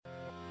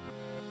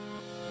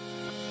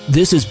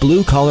This is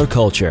Blue Collar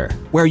Culture,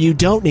 where you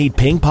don't need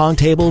ping pong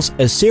tables,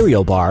 a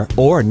cereal bar,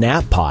 or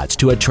nap pods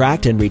to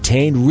attract and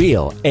retain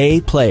real A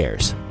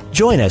players.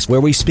 Join us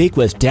where we speak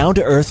with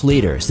down-to-earth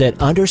leaders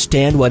that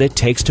understand what it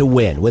takes to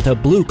win with a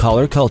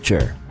blue-collar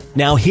culture.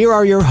 Now here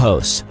are your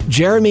hosts,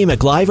 Jeremy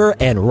McLiver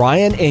and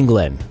Ryan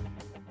England.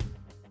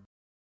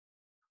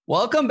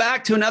 Welcome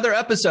back to another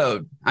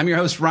episode. I'm your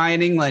host,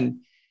 Ryan England.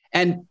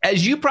 And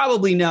as you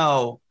probably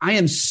know, I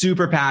am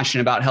super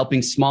passionate about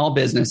helping small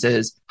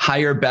businesses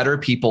hire better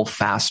people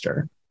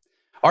faster.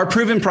 Our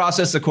proven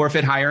process, the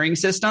CoreFit hiring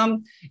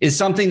system, is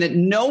something that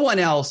no one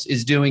else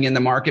is doing in the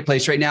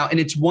marketplace right now.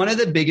 And it's one of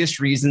the biggest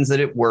reasons that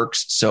it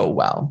works so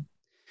well.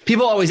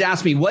 People always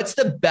ask me, what's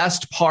the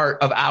best part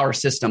of our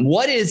system?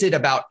 What is it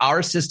about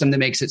our system that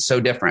makes it so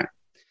different?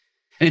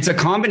 And it's a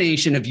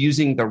combination of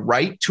using the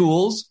right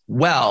tools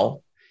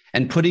well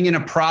and putting in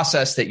a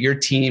process that your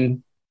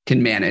team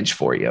can manage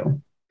for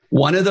you.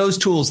 One of those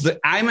tools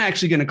that I'm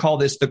actually going to call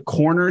this the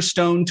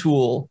cornerstone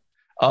tool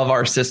of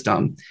our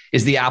system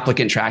is the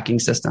applicant tracking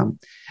system.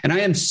 And I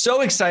am so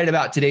excited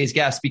about today's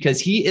guest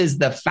because he is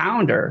the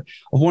founder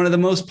of one of the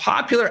most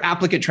popular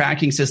applicant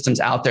tracking systems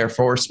out there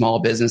for small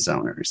business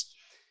owners.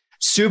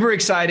 Super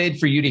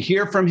excited for you to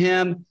hear from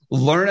him,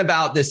 learn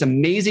about this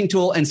amazing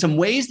tool and some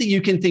ways that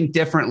you can think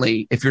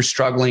differently if you're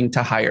struggling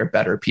to hire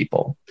better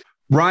people.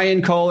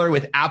 Ryan Kohler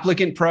with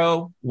Applicant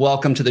Pro,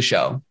 welcome to the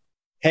show.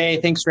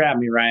 Hey, thanks for having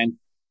me, Ryan.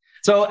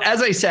 So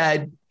as I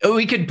said,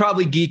 we could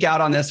probably geek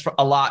out on this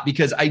a lot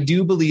because I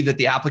do believe that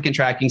the applicant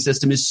tracking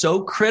system is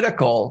so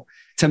critical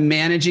to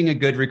managing a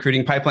good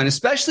recruiting pipeline,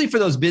 especially for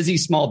those busy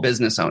small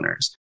business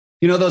owners.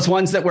 You know, those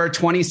ones that wear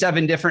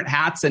 27 different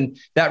hats, and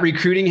that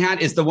recruiting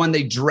hat is the one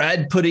they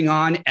dread putting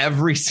on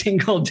every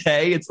single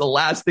day. It's the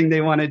last thing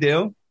they want to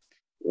do.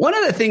 One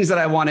of the things that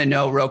I want to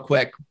know real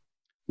quick,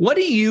 what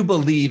do you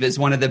believe is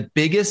one of the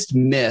biggest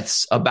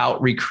myths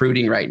about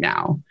recruiting right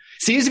now?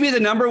 Seems to be the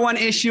number one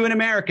issue in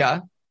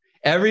America.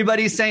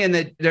 Everybody's saying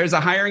that there's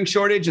a hiring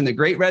shortage and the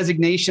Great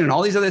Resignation and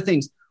all these other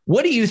things.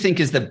 What do you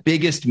think is the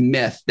biggest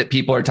myth that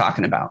people are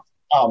talking about?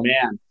 Oh,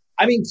 man.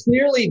 I mean,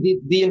 clearly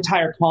the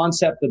entire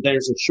concept that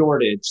there's a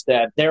shortage,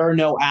 that there are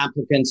no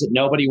applicants, that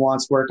nobody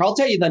wants work. I'll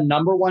tell you the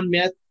number one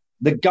myth,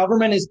 the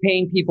government is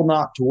paying people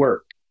not to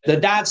work.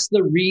 That's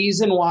the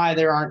reason why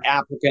there aren't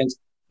applicants,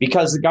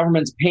 because the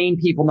government's paying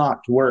people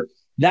not to work.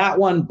 That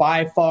one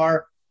by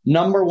far,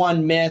 number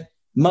one myth.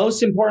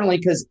 Most importantly,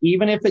 because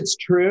even if it's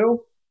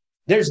true,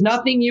 there's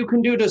nothing you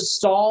can do to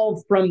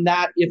solve from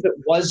that if it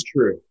was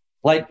true.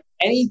 Like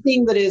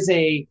anything that is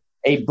a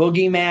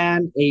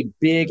boogeyman, a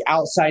big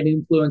outside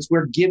influence,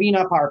 we're giving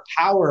up our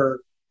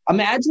power.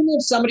 Imagine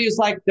if somebody was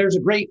like, there's a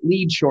great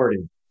lead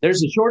shortage.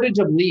 There's a shortage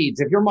of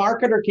leads. If your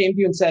marketer came to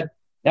you and said,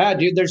 yeah,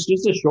 dude, there's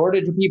just a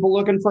shortage of people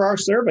looking for our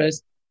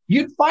service,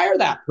 you'd fire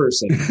that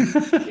person.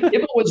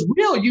 If it was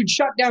real, you'd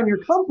shut down your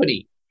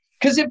company.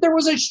 Because if there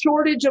was a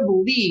shortage of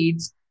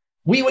leads,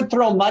 we would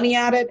throw money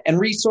at it and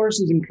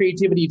resources and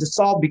creativity to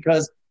solve,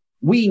 because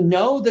we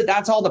know that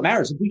that's all that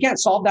matters. If we can't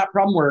solve that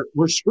problem,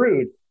 we're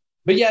screwed.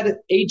 But yet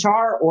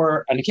HR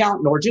or an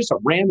accountant or just a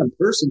random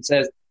person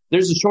says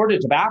there's a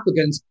shortage of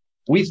applicants,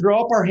 we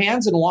throw up our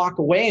hands and walk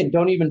away and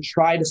don't even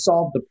try to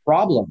solve the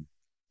problem.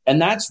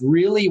 And that's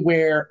really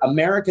where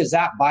America's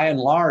at by and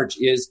large,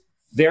 is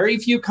very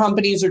few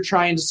companies are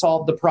trying to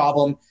solve the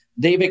problem.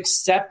 They've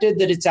accepted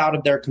that it's out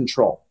of their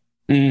control.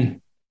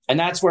 And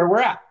that's where we're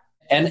at.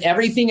 And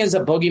everything is a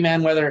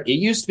boogeyman, whether it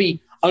used to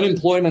be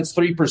unemployment's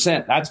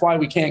 3%. That's why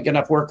we can't get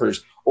enough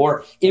workers.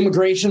 Or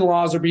immigration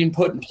laws are being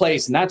put in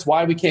place, and that's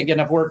why we can't get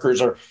enough workers.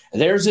 Or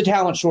there's a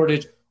talent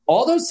shortage.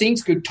 All those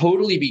things could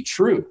totally be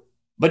true.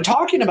 But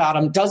talking about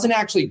them doesn't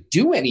actually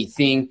do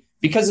anything,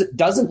 because it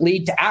doesn't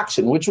lead to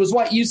action, which was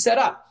what you set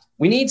up.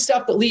 We need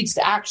stuff that leads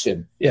to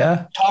action.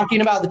 Yeah.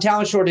 Talking about the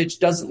talent shortage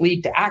doesn't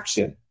lead to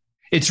action.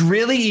 It's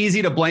really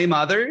easy to blame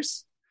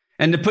others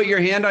and to put your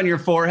hand on your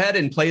forehead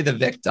and play the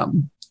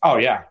victim. Oh,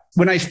 yeah.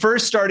 When I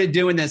first started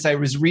doing this, I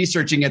was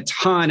researching a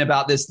ton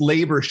about this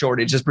labor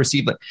shortage, this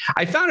perceived.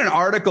 I found an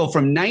article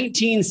from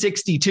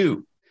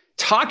 1962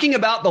 talking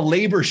about the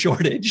labor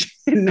shortage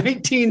in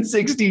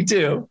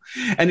 1962.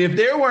 And if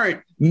there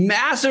weren't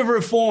massive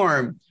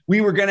reform, we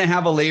were going to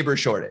have a labor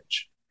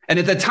shortage. And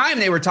at the time,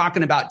 they were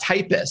talking about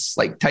typists,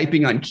 like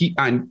typing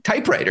on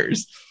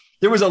typewriters.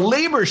 There was a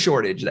labor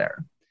shortage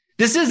there.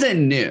 This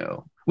isn't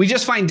new. We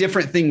just find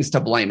different things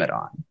to blame it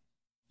on.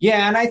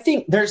 Yeah, and I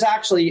think there's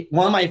actually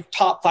one of my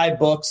top 5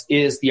 books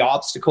is The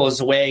Obstacle is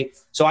the Way.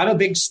 So I'm a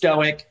big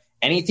Stoic.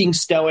 Anything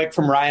Stoic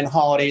from Ryan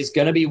Holiday is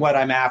going to be what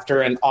I'm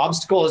after. And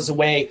Obstacle is the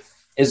Way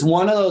is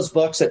one of those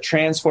books that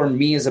transformed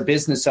me as a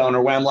business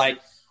owner, where I'm like,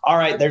 all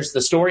right, there's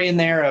the story in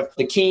there of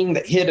the king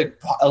that hid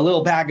a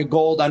little bag of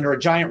gold under a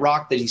giant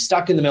rock that he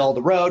stuck in the middle of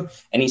the road.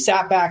 And he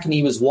sat back and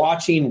he was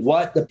watching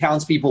what the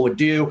townspeople would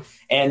do.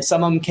 And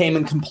some of them came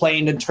and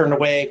complained and turned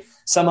away.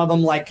 Some of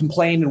them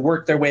complained and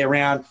worked their way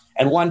around.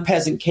 And one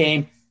peasant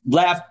came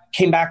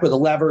back with a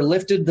lever,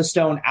 lifted the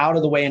stone out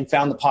of the way and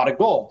found the pot of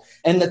gold.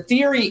 And the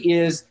theory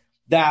is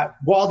that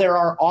while there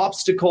are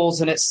obstacles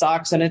and it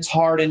sucks and it's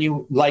hard and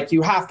you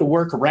have to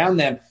work around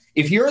them,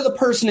 If you're the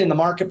person in the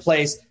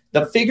marketplace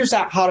that figures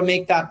out how to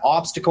make that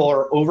obstacle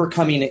or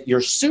overcoming it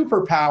your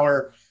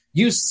superpower,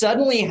 you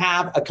suddenly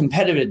have a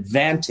competitive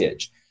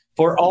advantage.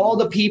 For all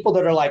the people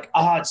that are like,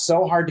 it's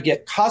so hard to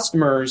get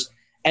customers,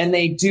 and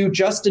they do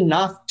just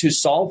enough to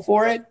solve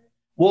for it,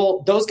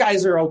 well, those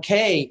guys are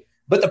okay.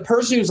 But the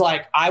person who's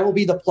like, I will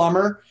be the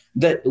plumber,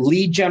 that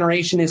lead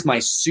generation is my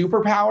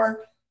superpower,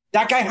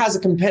 that guy has a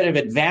competitive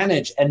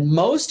advantage. And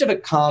most of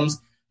it comes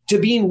to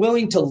being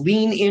willing to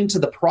lean into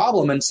the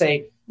problem and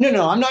say,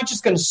 no, I'm not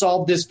just going to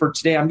solve this for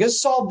today. I'm going to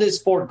solve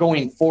this for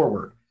going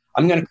forward.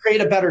 I'm going to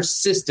create a better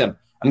system.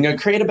 I'm going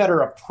to create a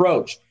better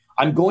approach.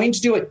 I'm going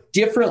to do it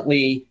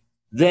differently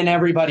than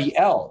everybody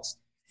else.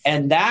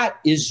 And that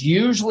is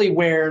usually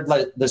where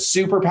the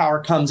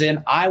superpower comes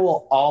in. I'm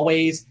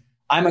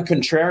a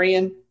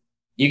contrarian.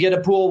 You get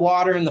a pool of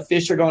water and the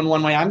fish are going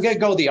one way. I'm going to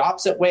go the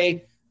opposite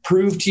way,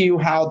 prove to you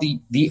how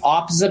the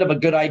opposite of a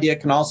good idea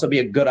can also be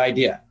a good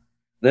idea,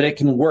 that it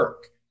can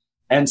work.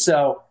 And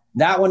so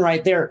that one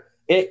right there,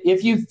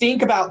 if you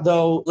think about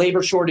the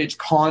labor shortage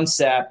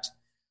concept,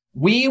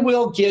 we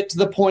will get to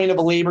the point of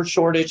a labor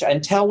shortage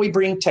until we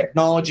bring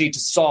technology to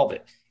solve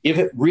it. If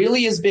it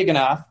really is big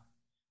enough,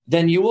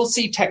 then you will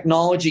see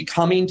technology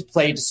coming to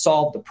play to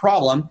solve the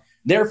problem.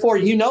 Therefore,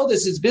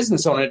 this as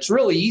business owner, it's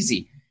really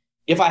easy.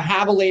 If I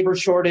have a labor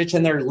shortage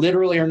and there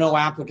literally are no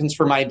applicants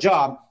for my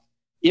job,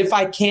 if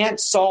I can't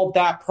solve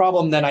that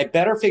problem, then I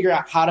better figure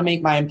out how to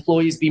make my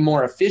employees be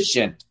more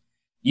efficient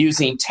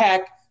using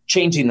tech,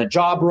 changing the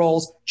job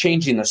roles,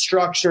 changing the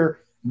structure,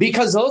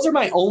 because those are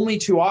my only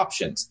two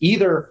options.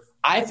 Either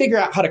I figure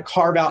out how to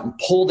carve out and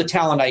pull the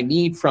talent I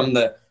need from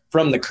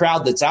the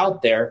crowd that's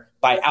out there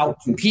by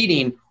out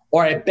competing,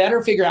 or I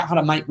better figure out how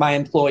to make my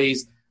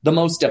employees the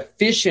most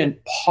efficient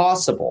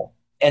possible.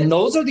 And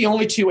those are the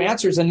only two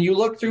answers. And you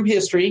look through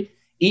history,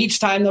 each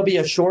time there'll be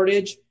a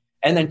shortage,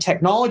 and then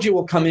technology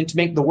will come in to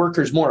make the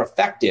workers more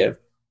effective,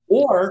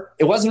 or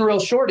it wasn't a real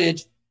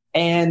shortage,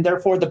 and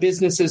therefore the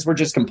businesses were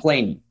just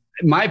complaining.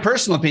 My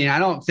personal opinion, I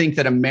don't think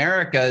that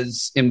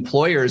America's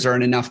employers are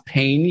in enough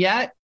pain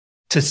yet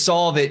to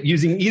solve it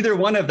using either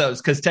one of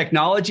those, because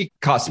technology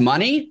costs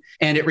money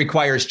and it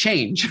requires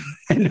change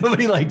and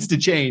nobody likes to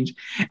change.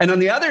 And on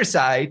the other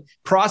side,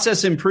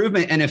 process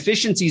improvement and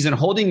efficiencies and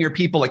holding your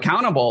people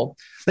accountable.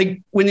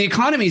 Like when the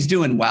economy is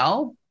doing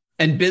well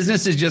and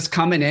business is just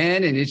coming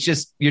in and it's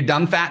just you're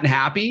dumb, fat and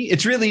happy,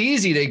 it's really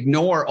easy to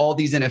ignore all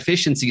these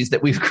inefficiencies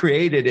that we've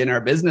created in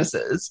our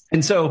businesses.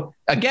 And so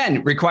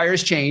again,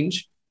 requires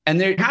change. And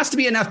there has to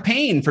be enough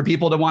pain for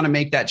people to want to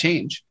make that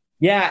change.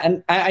 Yeah,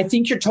 and I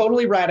think you're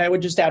totally right. I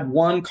would just add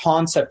one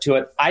concept to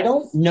it. I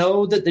don't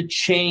know that the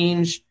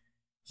change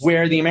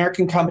where the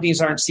American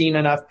companies aren't seeing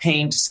enough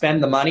pain to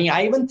spend the money.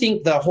 I even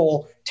think the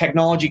whole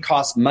technology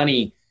costs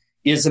money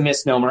is a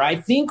misnomer. I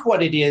think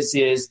what it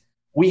is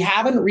we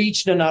haven't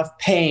reached enough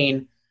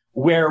pain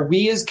where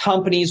we as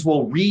companies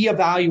will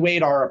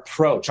reevaluate our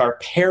approach, our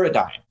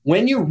paradigm.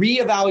 When you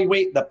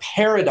reevaluate the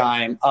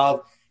paradigm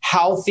of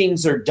how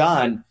things are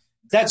done,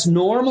 that's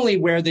normally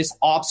where this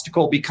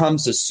obstacle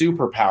becomes a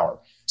superpower.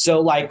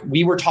 So like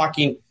we were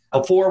talking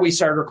before we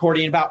started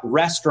recording about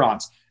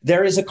restaurants,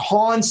 there is a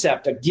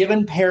concept, a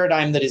given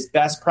paradigm that is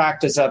best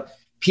practice of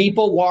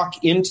people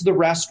walk into the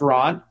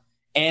restaurant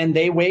and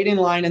they wait in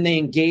line and they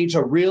engage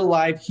a real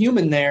live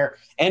human there.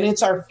 And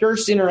it's our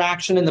first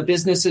interaction, and the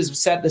businesses have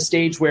set the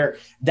stage where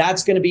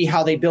that's going to be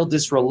how they build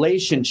this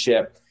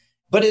relationship.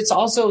 But it's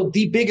also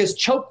the biggest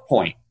choke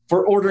point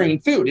for ordering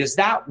food is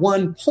that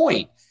one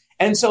point.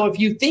 And so if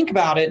you think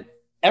about it,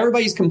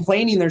 everybody's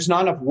complaining there's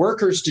not enough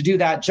workers to do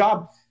that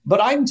job. But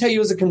I can tell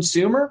you as a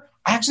consumer,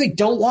 I actually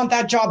don't want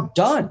that job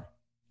done.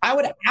 I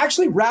would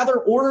actually rather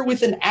order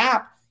with an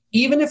app,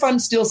 even if I'm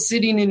still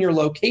sitting in your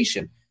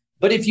location.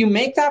 But if you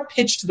make that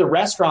pitch to the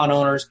restaurant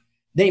owners,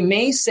 they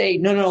may say,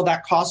 no,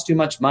 that costs too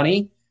much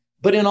money.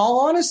 But in all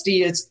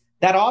honesty,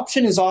 that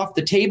option is off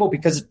the table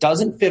because it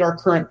doesn't fit our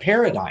current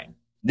paradigm.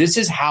 This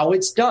is how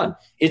it's done.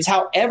 It's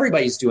how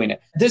everybody's doing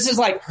it. This is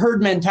like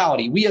herd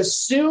mentality. We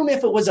assume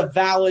if it was a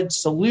valid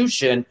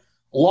solution,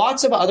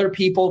 lots of other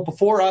people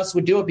before us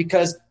would do it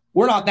because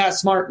we're not that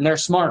smart and they're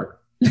smarter.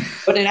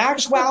 But in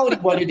actuality,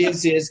 what it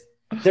is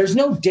there's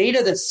no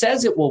data that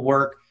says it will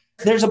work.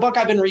 There's a book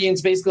I've been reading.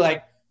 It's basically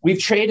like we've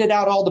traded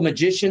out all the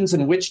magicians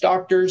and witch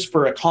doctors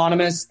for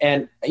economists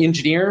and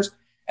engineers.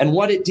 And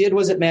what it did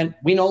was it meant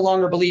we no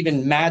longer believe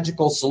in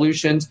magical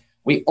solutions.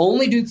 We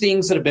only do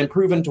things that have been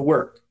proven to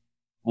work.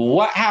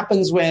 What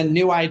happens when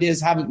new ideas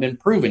haven't been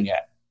proven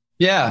yet?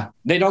 Yeah.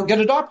 They don't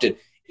get adopted.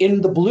 In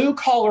the blue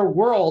collar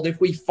world,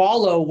 if we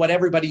follow what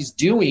everybody's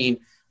doing,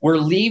 we're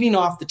leaving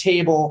off the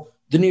table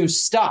the new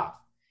stuff.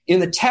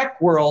 In the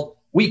tech world,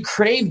 we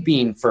crave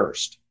being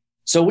first.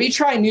 So we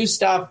try new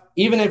stuff,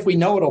 even if we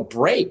know it'll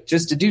break,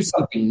 just to do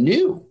something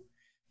new.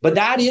 But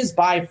that is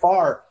by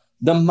far,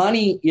 the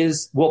money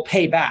will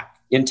pay back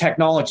in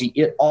technology.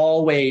 It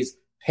always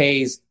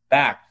pays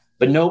back.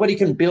 But nobody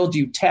can build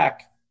you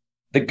tech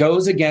that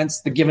goes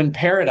against the given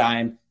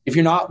paradigm if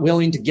you're not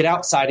willing to get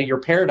outside of your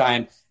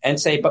paradigm and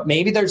say, but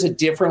maybe there's a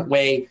different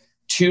way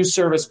to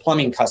service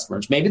plumbing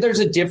customers. Maybe there's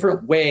a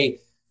different way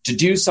to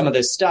do some of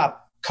this stuff.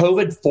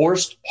 COVID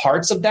forced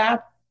parts of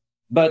that,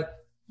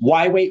 but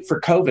why wait for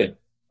COVID?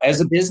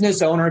 As a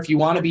business owner, if you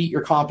want to beat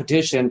your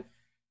competition,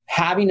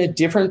 having a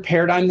different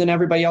paradigm than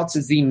everybody else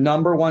is the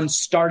number one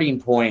starting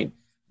point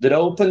that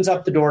opens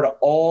up the door to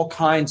all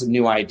kinds of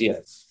new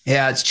ideas.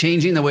 Yeah, it's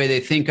changing the way they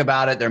think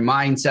about it, their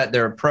mindset,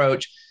 their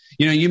approach.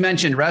 You know, you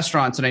mentioned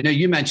restaurants, and I know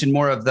you mentioned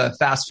more of the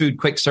fast food,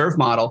 quick serve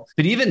model,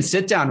 but even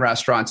sit down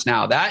restaurants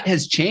now, that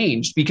has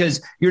changed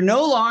because you're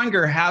no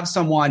longer have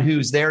someone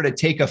who's there to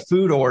take a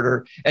food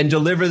order and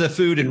deliver the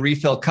food and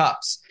refill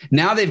cups.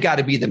 Now they've got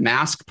to be the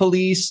mask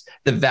police,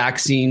 the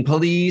vaccine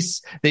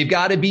police. They've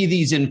got to be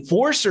these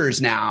enforcers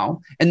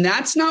now. And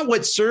that's not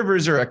what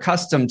servers are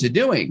accustomed to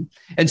doing.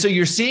 And so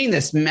you're seeing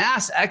this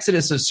mass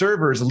exodus of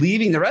servers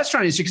leaving the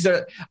restaurant industry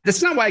because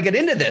that's not why I get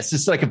into this.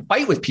 It's like a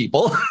fight with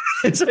people.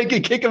 So I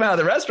could kick them out of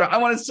the restaurant. I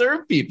want to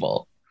serve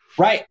people.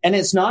 Right. And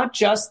it's not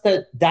just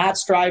that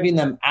that's driving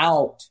them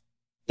out.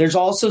 There's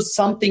also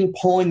something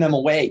pulling them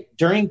away.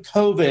 During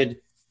COVID,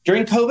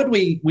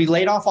 we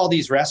laid off all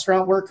these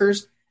restaurant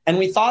workers and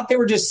we thought they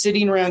were just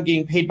sitting around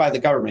getting paid by the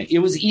government. It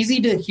was easy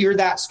to hear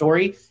that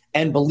story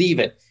and believe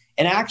it.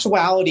 In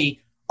actuality,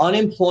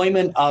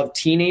 unemployment of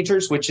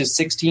teenagers, which is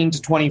 16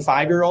 to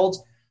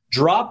 25-year-olds,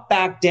 dropped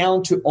back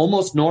down to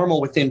almost normal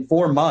within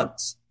 4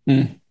 months.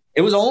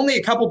 It was only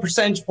a couple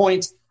percentage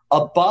points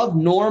above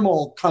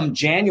normal come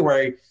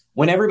January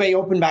when everybody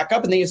opened back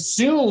up, and they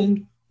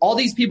assumed all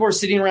these people were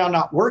sitting around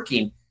not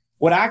working.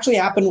 What actually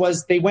happened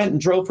was they went and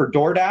drove for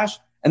DoorDash,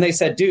 and they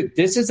said, dude,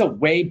 this is a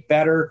way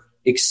better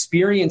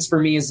experience for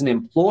me as an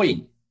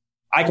employee.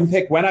 I can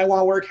pick when I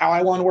want to work, how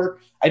I want to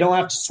work. I don't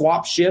have to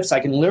swap shifts. I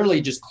can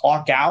literally just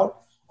clock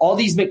out. All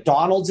these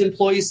McDonald's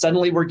employees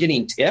suddenly were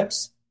getting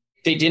tips.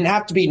 They didn't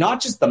have to be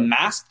not just the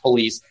mask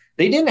police.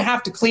 They didn't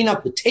have to clean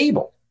up the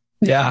table.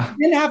 Yeah.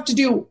 They didn't have to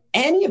do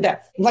any of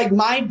that. Like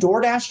my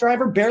DoorDash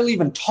driver barely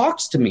even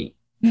talks to me.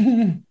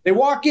 They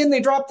walk in, they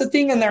drop the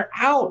thing, and they're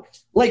out.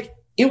 Like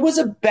it was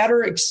a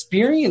better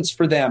experience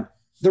for them.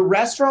 The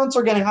restaurants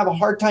are going to have a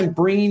hard time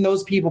bringing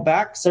those people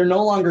back because they're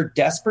no longer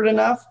desperate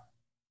enough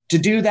to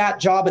do that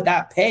job at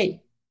that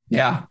pay.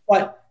 Yeah.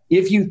 But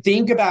if you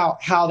think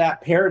about how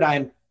that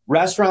paradigm,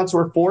 restaurants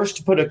were forced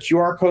to put a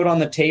QR code on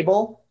the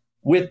table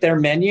with their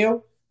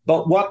menu.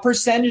 But what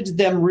percentage of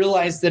them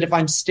realize that if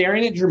I'm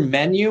staring at your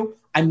menu,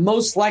 I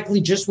most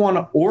likely just want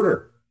to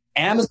order?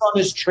 Amazon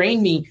has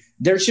trained me.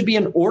 There should be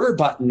an order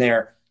button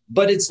there,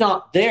 but it's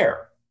not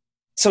there.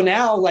 So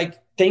now, like,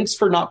 thanks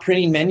for not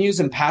printing menus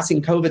and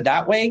passing COVID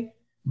that way.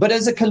 But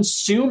as a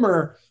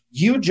consumer,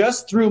 you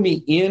just threw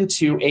me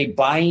into a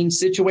buying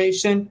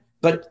situation,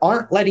 but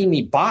aren't letting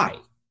me buy.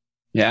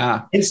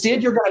 Yeah.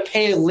 Instead, you're going to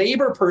pay a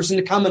labor person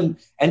to come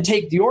and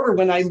take the order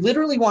when I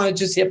literally want to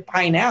just hit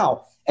buy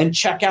now and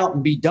check out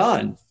and be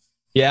done.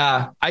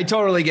 Yeah, I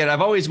totally get it.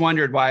 I've always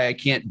wondered why I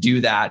can't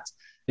do that.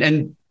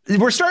 And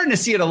we're starting to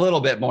see it a little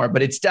bit more,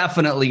 but it's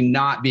definitely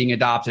not being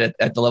adopted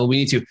at the level we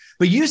need to.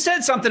 But you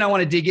said something I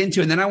want to dig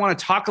into, and then I want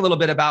to talk a little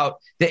bit about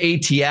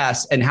the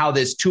ATS and how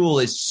this tool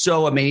is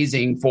so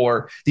amazing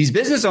for these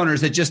business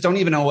owners that just don't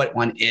even know what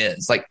one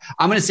is. Like,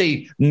 I'm going to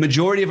say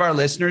majority of our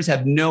listeners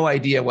have no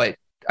idea what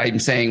I'm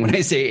saying when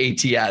I say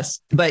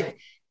ATS, but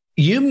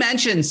you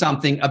mentioned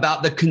something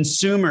about the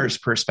consumer's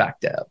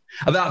perspective,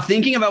 about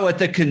thinking about what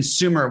the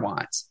consumer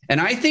wants. And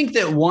I think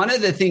that one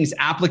of the things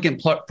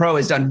Applicant Pro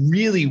has done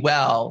really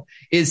well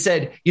is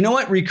said, you know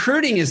what,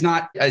 recruiting is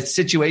not a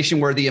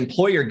situation where the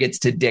employer gets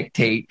to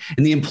dictate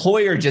and the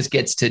employer just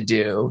gets to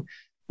do.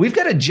 We've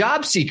got a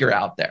job seeker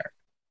out there.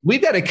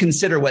 We've got to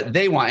consider what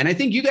they want. And I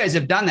think you guys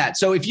have done that.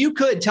 So if you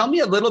could tell me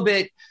a little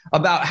bit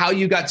about how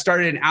you got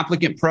started in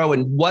Applicant Pro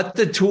and what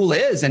the tool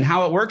is and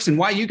how it works and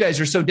why you guys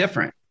are so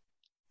different.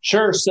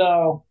 Sure.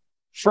 So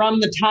from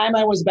the time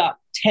I was about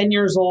 10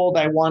 years old,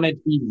 I wanted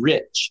to be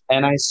rich.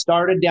 And I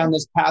started down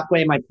this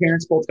pathway. My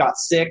parents both got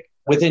sick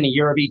within a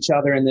year of each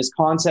other. And this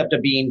concept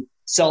of being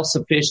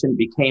self-sufficient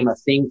became a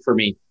thing for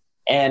me.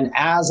 And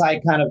as I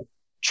kind of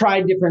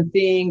tried different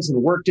things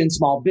and worked in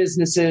small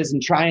businesses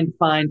and trying to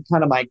find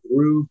kind of my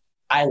groove,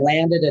 I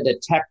landed at a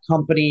tech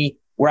company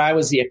where I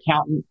was the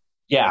accountant.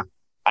 Yeah,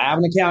 I have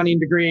an accounting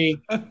degree.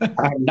 I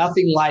have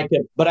nothing like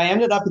it. But I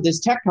ended up at this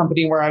tech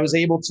company where I was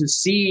able to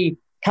see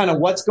kind of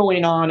what's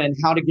going on and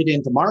how to get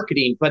into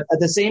marketing. But at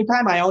the same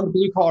time, I owned a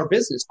blue collar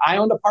business. I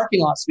owned a parking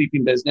lot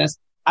sweeping business.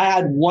 I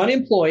had one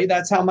employee.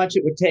 That's how much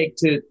it would take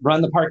to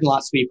run the parking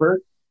lot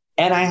sweeper.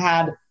 And I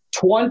had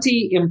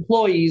 20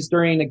 employees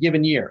during a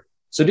given year.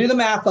 So do the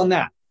math on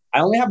that.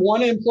 I only have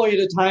one employee at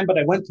a time, but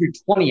I went through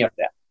 20 of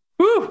them.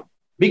 Woo!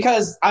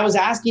 Because I was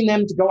asking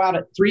them to go out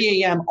at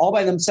 3 a.m. all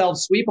by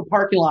themselves, sweep a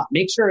parking lot,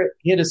 make sure it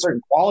hit a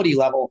certain quality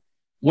level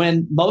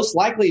when most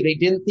likely they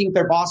didn't think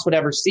their boss would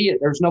ever see it.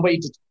 There was nobody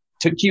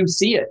to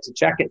QC it, to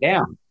check it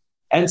down.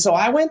 And so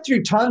I went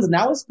through tons, and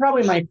that was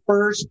probably my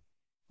first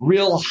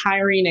real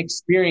hiring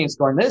experience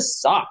going, this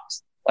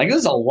sucks. Like, this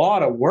is a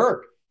lot of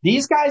work.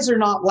 These guys are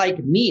not like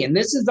me. And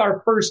this is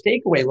our first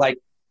takeaway. Like,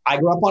 I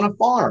grew up on a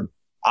farm.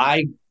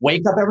 I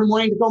wake up every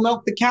morning to go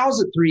milk the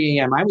cows at 3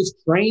 a.m. I was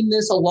trained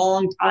this a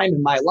long time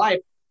in my life,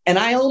 and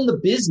I own the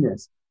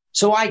business.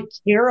 So I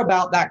care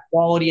about that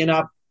quality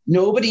enough.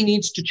 Nobody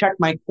needs to check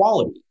my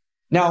quality.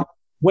 Now,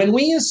 when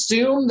we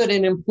assume that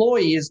an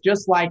employee is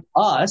just like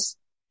us,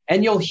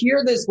 and you'll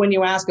hear this when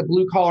you ask a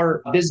blue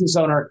collar business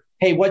owner,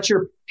 hey, what's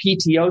your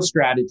PTO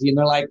strategy? And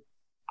they're like,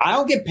 I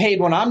don't get paid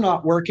when I'm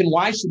not working.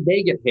 Why should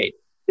they get paid?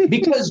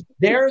 Because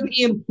they're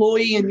the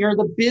employee and you're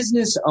the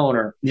business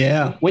owner.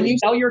 Yeah. When you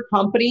sell your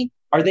company,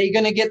 are they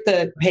going to get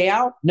the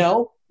payout?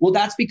 No. Well,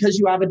 that's because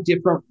you have a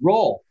different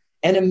role.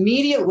 And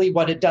immediately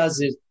what it does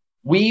is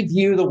we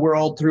view the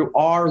world through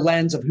our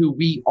lens of who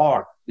we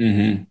are.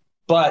 Mm-hmm.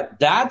 But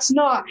that's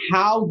not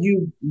how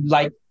you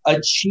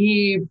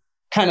achieve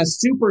kind of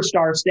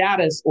superstar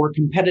status or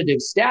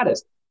competitive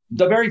status.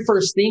 The very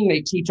first thing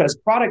they teach us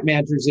product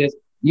managers is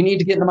you need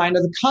to get in the mind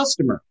of the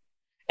customer.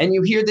 And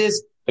you hear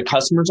this, the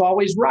customer's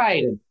always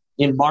right. And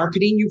in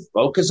marketing, you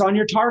focus on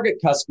your target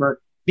customer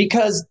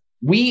because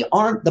we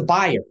aren't the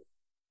buyer.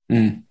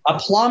 Mm. A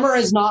plumber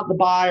is not the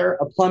buyer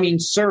of plumbing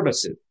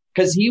services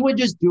because he would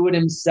just do it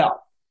himself.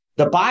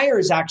 The buyer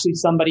is actually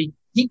somebody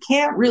he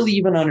can't really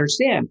even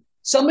understand,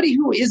 somebody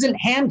who isn't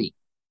handy,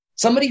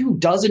 somebody who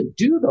doesn't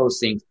do those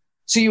things.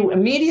 So you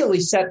immediately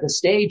set the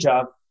stage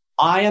of,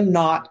 I am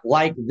not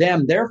like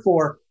them.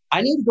 Therefore,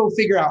 I need to go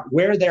figure out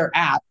where they're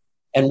at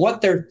and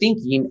what they're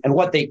thinking and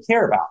what they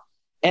care about.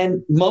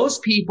 And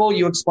most people,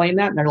 you explain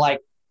that and they're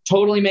like,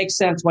 totally makes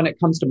sense when it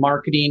comes to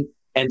marketing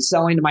and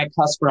selling to my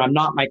customer. I'm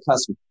not my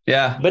customer.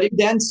 Yeah. But it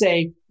then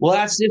say, well,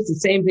 that's just the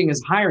same thing as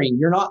hiring.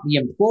 You're not the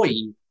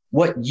employee.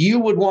 What you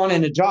would want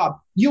in a job,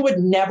 you would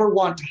never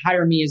want to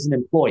hire me as an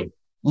employee.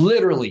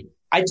 Literally.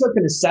 I took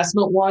an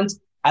assessment once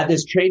at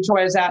this trade show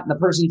I was at, and the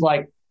person's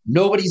like,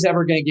 nobody's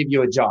ever going to give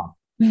you a job.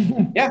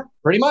 Yeah,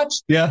 pretty much.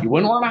 Yeah. You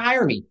wouldn't want to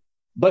hire me.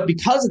 But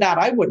because of that,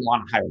 I wouldn't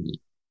want to hire me.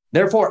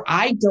 Therefore,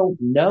 I don't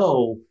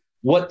know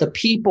what the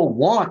people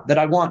want that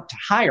I want to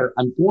hire.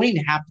 I'm going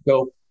to have to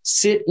go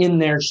sit in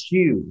their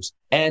shoes.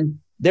 And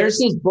there's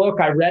this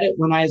book, I read it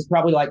when I was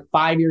probably like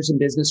 5 years in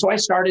business. So I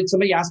started,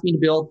 somebody asked me to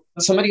build,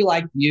 somebody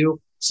like you,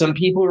 some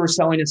people who were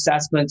selling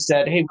assessments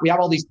said, hey, we have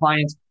all these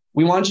clients.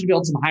 We want you to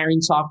build some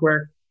hiring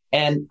software.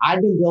 And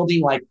I've been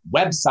building like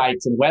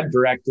websites and web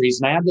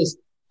directories. And I have this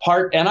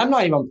part, and I'm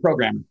not even a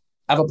programmer.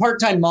 I have a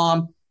part-time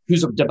mom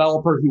who's a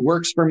developer who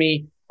works for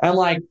me. And I'm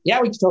like,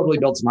 yeah, we could totally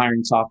build some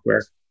hiring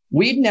software.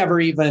 We'd never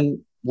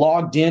even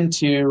logged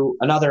into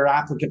another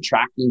applicant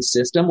tracking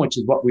system, which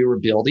is what we were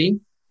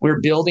building. We're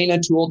building a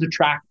tool to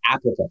track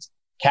applicants,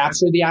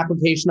 capture the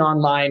application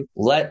online,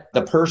 let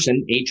the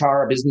person, HR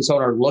or business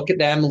owner, look at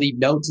them, leave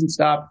notes and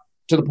stuff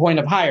to the point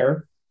of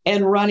hire,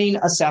 and running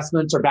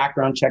assessments or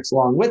background checks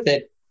along with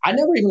it. I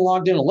never even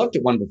logged in and looked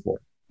at one before.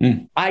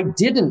 I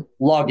didn't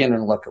log in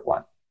and look at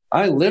one.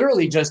 I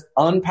literally just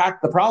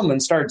unpacked the problem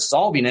and started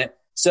solving it.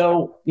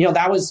 So,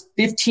 that was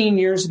 15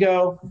 years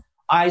ago.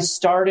 I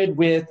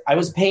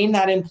was paying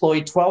that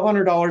employee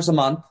 $1,200 a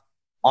month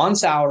on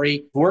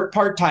salary, work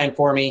part-time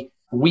for me.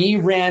 We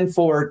ran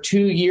for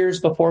 2 years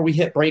before we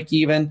hit break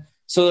even.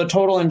 So the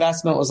total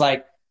investment was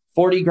like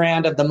 40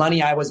 grand of the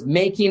money I was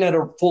making at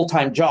a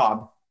full-time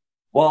job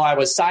while I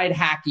was side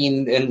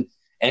hacking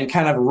and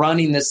kind of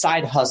running the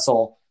side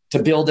hustle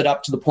to build it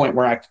up to the point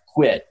where I could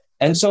quit.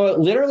 And so it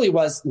literally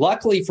was,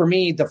 luckily for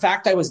me, the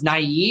fact I was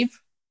naive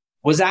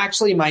was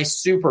actually my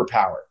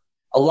superpower.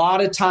 A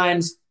lot of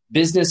times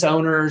business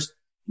owners,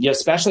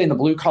 especially in the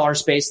blue collar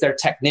space, they're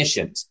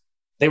technicians.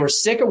 They were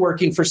sick of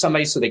working for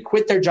somebody, so they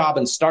quit their job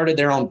and started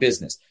their own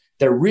business.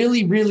 They're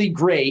really, really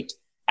great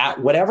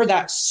at whatever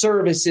that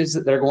service is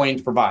that they're going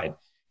to provide.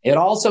 It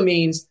also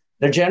means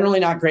they're generally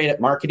not great at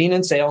marketing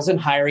and sales and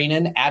hiring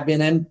and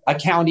admin and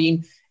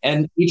accounting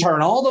and HR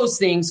and all those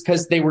things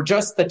because they were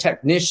just the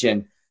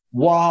technician.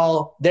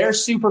 While their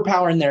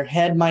superpower in their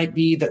head might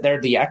be that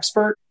they're the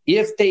expert,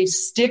 if they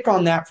stick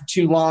on that for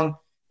too long,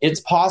 it's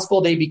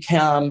possible they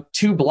become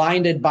too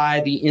blinded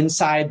by the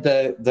inside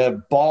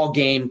the ball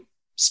game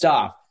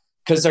stuff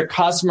because their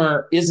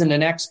customer isn't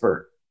an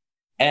expert.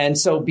 And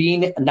so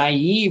being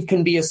naive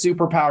can be a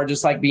superpower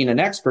just like being an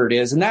expert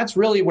is. And that's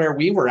really where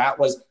we were at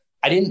was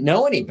I didn't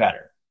know any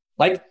better.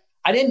 Like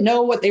I didn't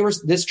know what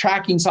this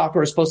tracking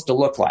software was supposed to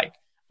look like.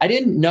 I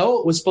didn't know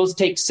it was supposed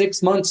to take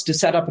 6 months to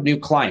set up a new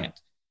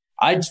client.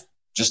 I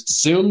just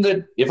assumed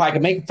that if I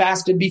could make it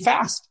fast, it'd be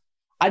fast.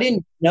 I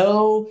didn't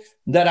know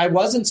that I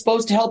wasn't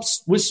supposed to help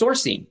with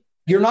sourcing.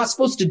 You're not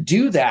supposed to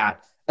do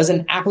that as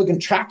an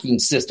applicant tracking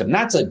system.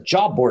 That's a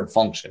job board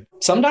function.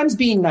 Sometimes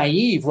being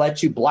naive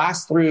lets you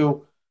blast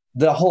through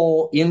the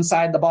whole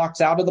inside the box,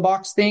 out of the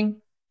box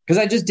thing. Because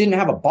I just didn't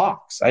have a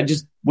box. I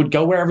just would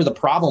go wherever the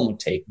problem would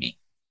take me.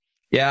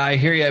 Yeah, I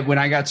hear you. When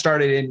I got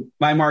started in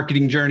my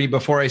marketing journey,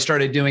 before I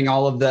started doing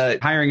all of the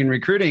hiring and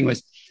recruiting,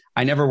 was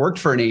I never worked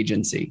for an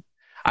agency.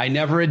 I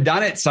never had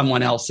done it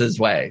someone else's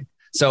way.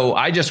 So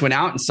I just went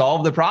out and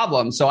solved the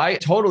problem. So I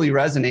totally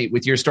resonate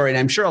with your story. And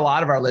I'm sure a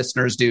lot of our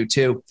listeners do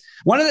too.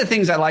 One of the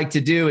things I like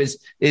to do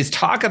is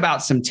talk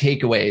about some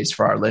takeaways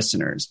for our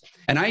listeners.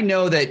 And I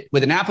know that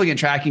with an applicant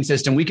tracking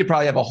system, we could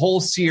probably have a whole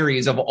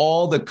series of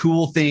all the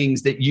cool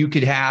things that you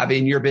could have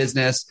in your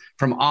business,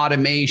 from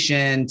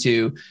automation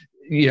to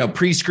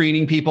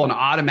pre-screening people and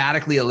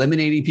automatically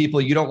eliminating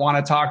people you don't want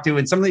to talk to,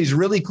 and some of these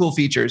really cool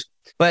features.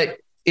 But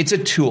it's a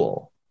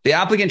tool. The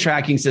applicant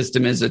tracking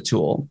system is a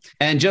tool.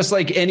 And just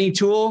like any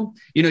tool,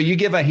 you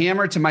give a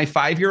hammer to my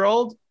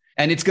 5-year-old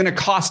and it's going to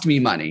cost me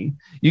money.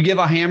 You give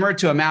a hammer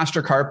to a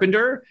master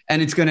carpenter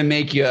and it's going to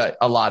make you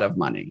a lot of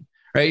money,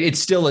 right? It's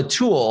still a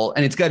tool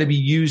and it's got to be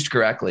used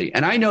correctly.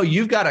 And I know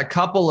you've got a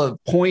couple of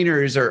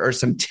pointers or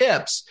some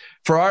tips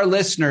for our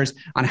listeners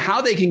on how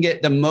they can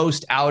get the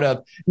most out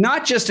of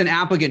not just an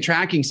applicant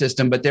tracking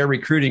system, but their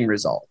recruiting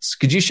results.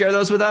 Could you share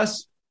those with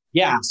us?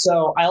 Yeah.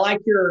 So I like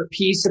your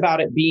piece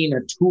about it being a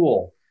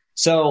tool.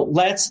 So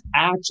let's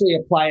actually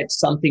apply it to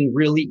something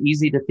really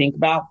easy to think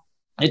about.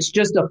 It's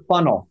just a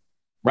funnel,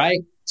 right?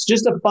 It's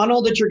just a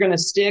funnel that you're going to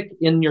stick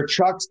in your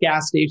truck's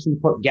gas station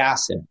to put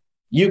gas in.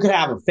 You could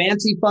have a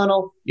fancy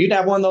funnel. You'd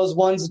have one of those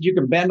ones that you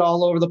can bend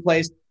all over the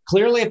place.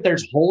 Clearly, if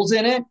there's holes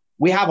in it,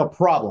 we have a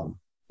problem.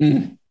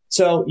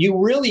 So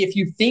if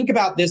you think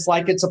about this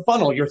like it's a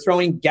funnel, you're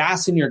throwing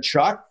gas in your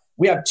truck.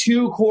 We have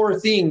two core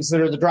things that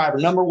are the driver.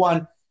 Number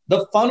one,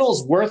 the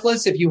funnel's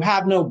worthless if you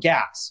have no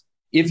gas.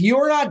 If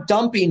you're not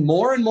dumping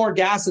more and more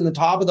gas in the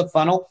top of the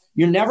funnel,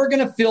 you're never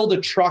going to fill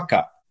the truck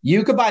up.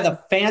 You could buy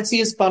the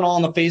fanciest funnel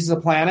on the face of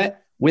the planet.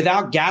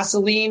 Without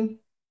gasoline,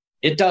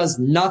 it does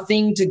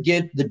nothing to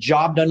get the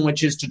job done,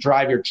 which is to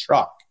drive your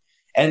truck.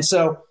 And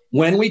so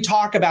when we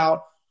talk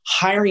about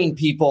hiring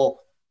people,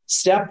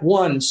 step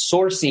 1,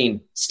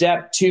 sourcing,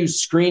 step 2,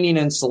 screening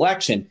and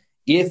selection.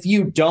 If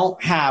you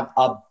don't have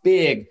a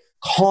big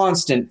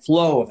constant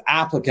flow of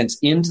applicants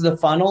into the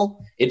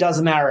funnel, it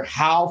doesn't matter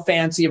how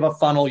fancy of a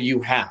funnel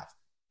you have.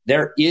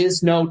 There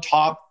is no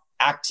top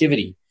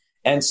activity.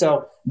 And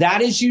so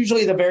that is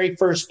usually the very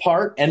first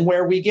part. And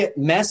where we get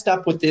messed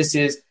up with this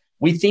is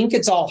we think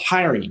it's all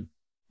hiring.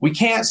 We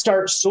can't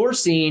start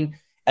sourcing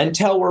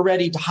until we're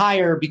ready to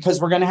hire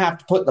because we're going to have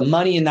to put the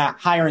money in that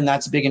hire, and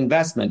that's a big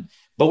investment.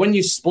 But when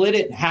you split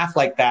it in half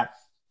like that,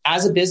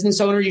 as a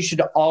business owner, you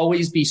should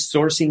always be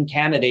sourcing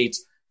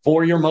candidates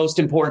for your most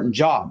important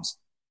jobs.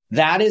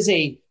 That is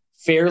a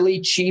fairly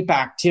cheap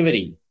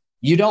activity.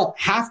 You don't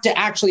have to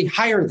actually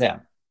hire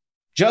them.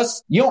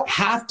 You don't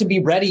have to be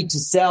ready to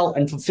sell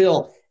and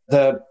fulfill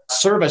the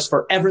service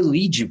for every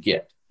lead you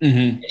get.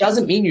 It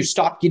doesn't mean you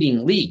stop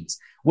getting leads.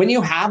 When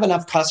you have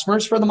enough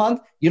customers for the month,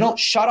 you don't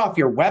shut off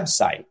your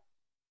website.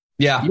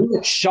 Yeah. You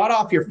don't shut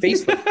off your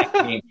Facebook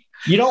campaign.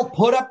 You don't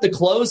put up the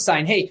close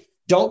sign. Hey,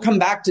 don't come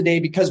back today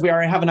because we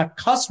already have enough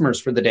customers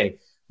for the day.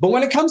 But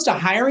when it comes to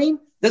hiring,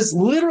 that's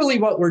literally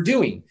what we're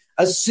doing.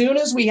 As soon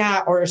as we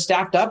are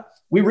staffed up,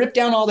 we rip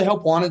down all the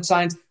help wanted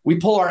signs. We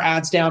pull our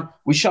ads down.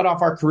 We shut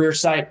off our career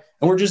site.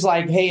 And we're just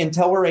like, hey,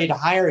 until we're ready to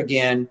hire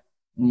again,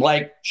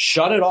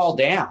 shut it all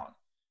down.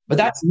 But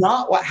that's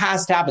not what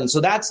has to happen.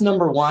 So that's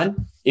number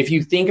one. If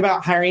you think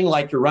about hiring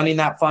like you're running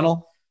that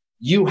funnel,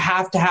 you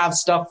have to have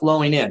stuff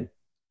flowing in.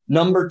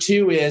 Number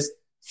two is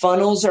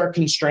funnels are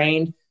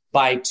constrained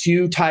by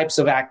two types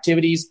of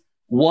activities.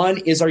 One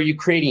is, are you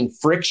creating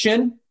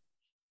friction?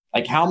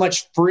 Like how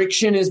much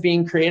friction is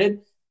being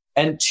created?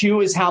 And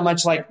two is how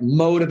much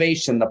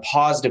motivation, the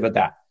positive of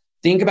that.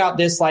 Think about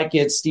this like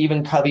it's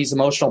Stephen Covey's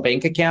emotional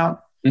bank account.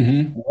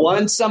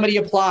 Once somebody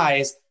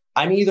applies,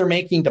 I'm either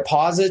making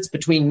deposits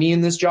between me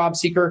and this job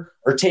seeker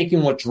or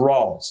taking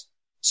withdrawals.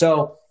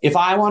 So if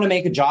I want to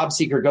make a job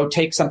seeker go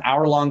take some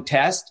hour-long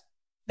test,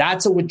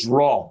 that's a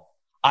withdrawal.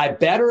 I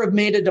better have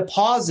made a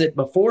deposit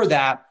before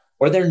that,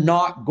 or they're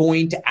not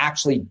going to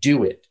actually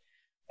do it.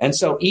 And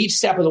so each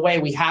step of the way,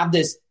 we have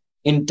this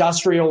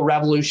industrial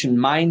revolution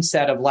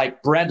mindset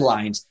of bread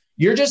lines.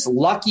 You're just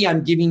lucky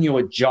I'm giving you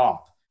a job.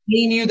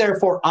 Paying you,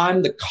 therefore,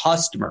 I'm the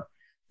customer.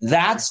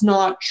 That's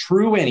not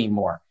true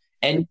anymore.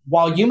 And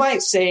while you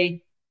might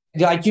say,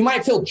 you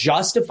might feel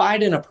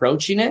justified in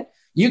approaching it,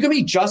 you can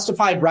be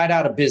justified right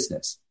out of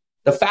business.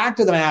 The fact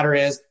of the matter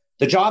is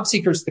the job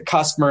seeker's the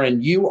customer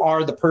and you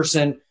are the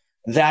person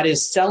that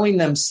is selling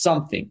them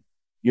something.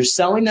 You're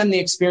selling them the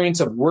experience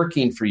of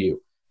working for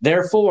you.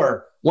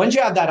 Therefore, once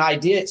you have that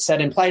idea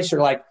set in place,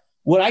 you're like,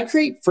 would I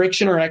create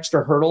friction or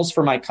extra hurdles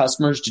for my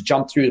customers to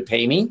jump through to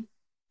pay me?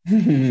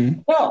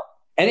 No.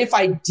 And if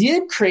I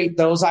did create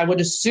those, I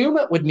would assume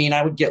it would mean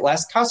I would get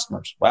less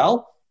customers.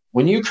 Well,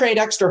 when you create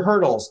extra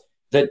hurdles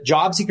that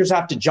job seekers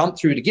have to jump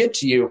through to get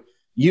to you,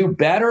 you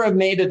better have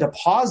made a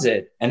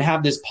deposit and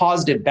have this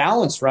positive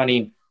balance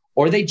running,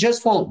 or they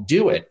just won't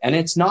do it. And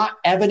it's not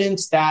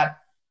evidence that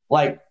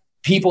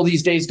people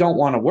these days don't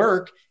want to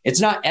work. It's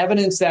not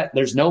evidence that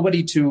there's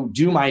nobody to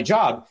do my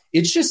job.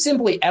 It's just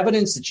simply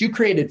evidence that you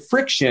created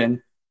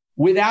friction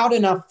without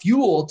enough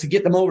fuel to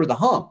get them over the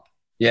hump.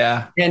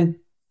 Yeah. And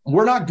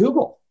we're not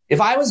Google.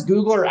 If I was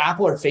Google or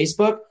Apple or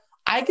Facebook,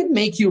 I could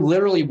make you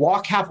literally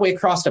walk halfway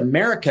across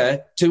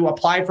America to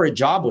apply for a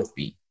job with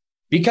me.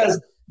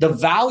 because the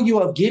value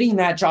of getting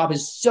that job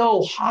is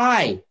so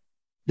high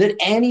that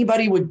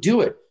anybody would do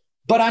it.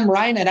 But I'm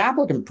Ryan at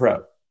Applicant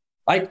Pro.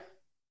 Like,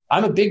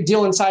 I'm a big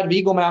deal inside of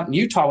Eagle Mountain,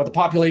 Utah, with a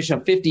population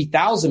of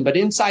 50,000, but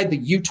inside the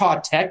Utah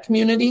tech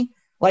community,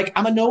 like,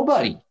 I'm a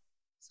nobody.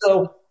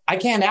 So I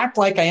can't act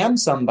like I am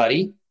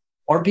somebody,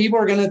 or people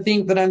are going to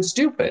think that I'm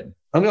stupid.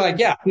 I'll be like,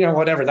 yeah,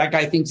 whatever. That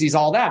guy thinks he's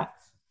all that.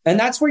 And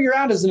that's where you're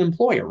at as an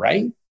employer,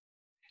 right?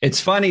 It's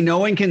funny. No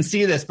one can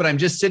see this, but I'm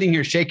just sitting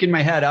here shaking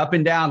my head up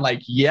and down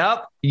like,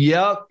 yep.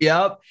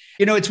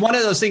 It's one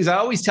of those things I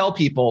always tell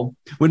people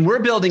when we're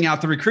building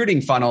out the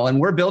recruiting funnel and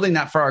we're building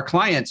that for our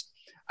clients.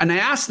 And I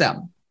ask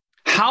them,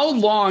 how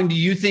long do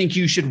you think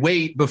you should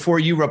wait before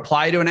you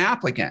reply to an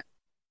applicant?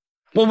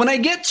 Well, when I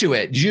get to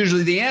it, it's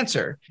usually the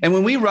answer. And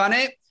when we run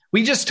it,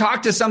 we just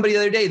talked to somebody the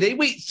other day. They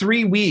wait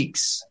 3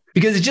 weeks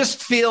because it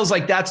just feels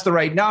like that's the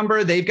right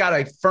number. They've got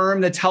a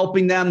firm that's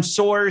helping them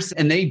source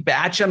and they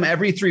batch them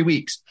every 3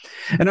 weeks.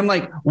 And I'm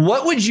like,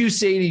 what would you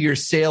say to your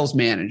sales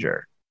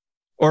manager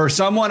or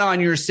someone on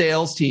your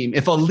sales team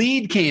if a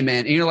lead came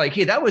in and you're like,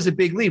 hey, that was a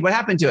big lead. What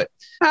happened to it?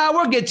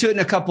 We'll get to it in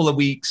a couple of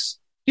weeks.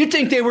 You'd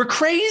think they were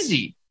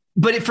crazy.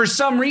 But for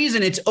some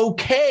reason, it's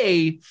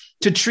okay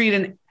to treat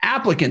an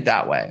applicant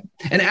that way.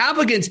 And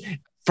applicants,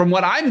 from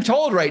what I'm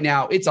told right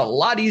now, it's a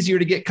lot easier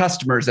to get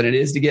customers than it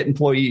is to get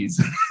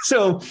employees.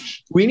 So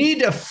we need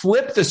to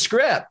flip the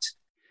script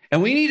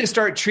and we need to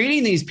start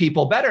treating these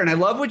people better. And I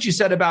love what you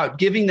said about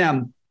giving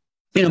them,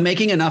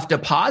 making enough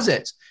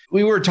deposits.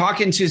 We were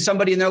talking to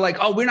somebody and they're like,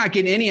 oh, we're not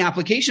getting any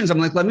applications. I'm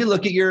like, let me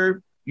look at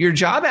your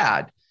job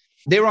ad.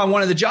 They were on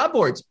one of the job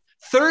boards,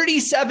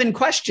 37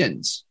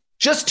 questions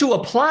just to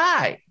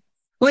apply.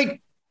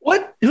 Like,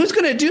 what? Who's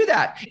going to do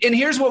that? And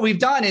here's what we've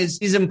done is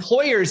these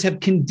employers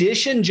have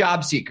conditioned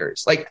job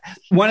seekers. Like,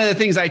 one of the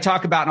things I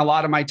talk about in a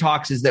lot of my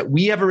talks is that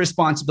we have a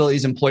responsibility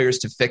as employers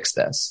to fix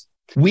this.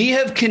 We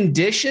have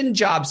conditioned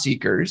job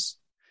seekers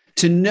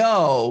to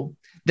know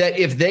that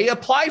if they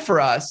apply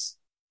for us,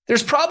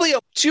 there's probably a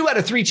 2 out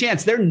of 3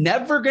 chance they're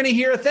never going to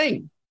hear a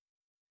thing.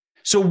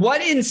 So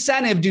what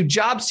incentive do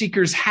job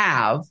seekers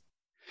have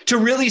to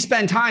really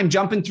spend time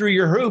jumping through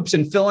your hoops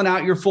and filling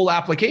out your full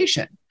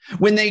application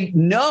when they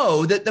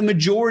know that the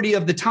majority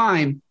of the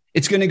time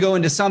it's going to go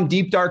into some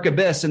deep, dark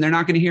abyss and they're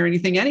not going to hear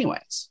anything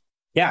anyways?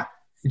 Yeah.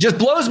 It just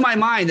blows my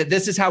mind that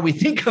this is how we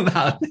think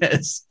about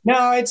this.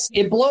 No,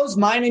 it blows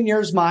mine and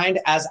yours mind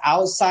as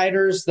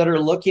outsiders that are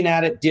looking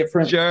at it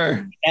differently.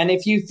 Sure. And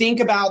if you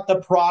think about the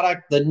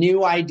product, the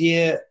new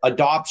idea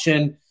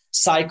adoption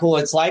cycle,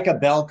 it's like a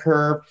bell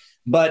curve,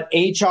 but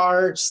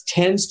HR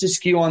tends to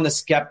skew on the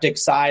skeptic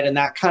side, and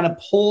that kind of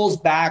pulls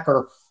back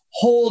or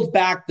holds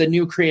back the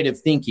new creative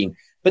thinking.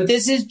 But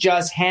this is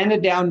just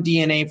handed down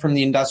DNA from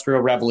the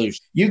Industrial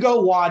Revolution. You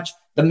go watch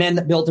the Men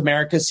That Built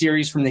America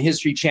series from the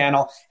History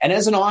Channel. And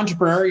as an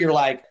entrepreneur, you're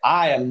like,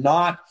 I am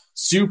not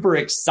super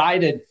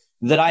excited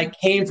that I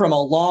came from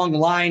a long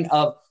line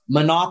of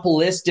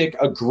monopolistic,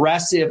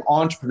 aggressive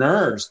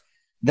entrepreneurs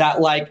that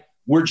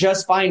were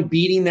just fine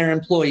beating their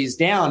employees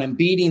down and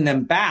beating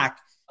them back.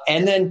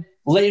 And then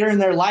later in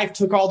their life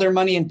took all their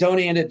money and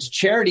donated it to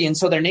charity. And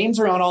so their names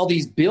are on all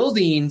these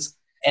buildings.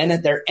 And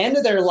at their end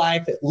of their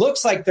life, it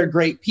looks like they're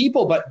great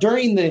people. But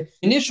during the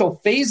initial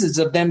phases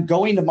of them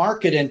going to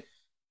market and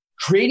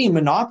creating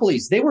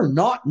monopolies, they were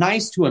not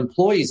nice to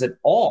employees at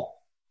all.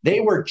 They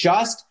were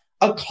just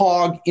a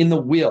cog in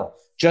the wheel,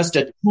 just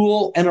a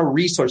tool and a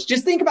resource.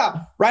 Just think about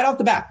right off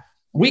the bat,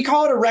 we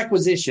call it a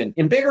requisition.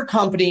 In bigger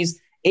companies,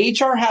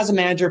 HR has a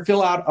manager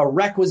fill out a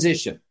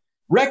requisition.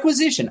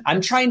 Requisition, I'm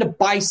trying to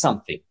buy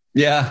something.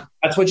 Yeah.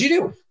 That's what you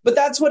do. But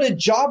that's what a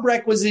job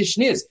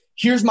requisition is.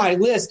 Here's my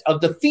list of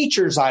the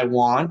features I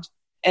want.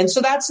 And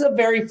so that's the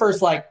very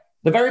first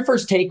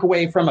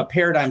takeaway from a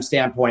paradigm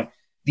standpoint.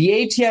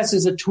 The ATS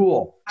is a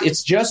tool.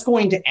 It's just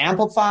going to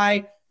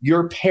amplify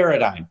your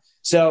paradigm.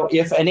 So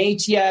if an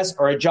ATS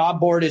or a job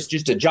board is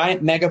just a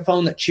giant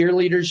megaphone that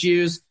cheerleaders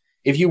use,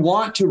 if you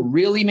want to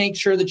really make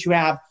sure that you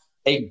have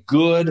a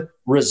good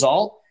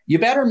result, you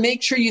better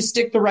make sure you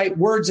stick the right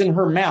words in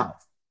her mouth.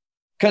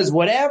 Because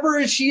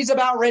whatever she's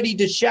about ready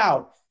to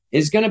shout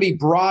is going to be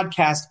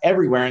broadcast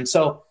everywhere. And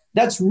so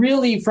that's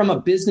really, from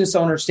a business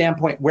owner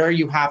standpoint, where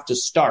you have to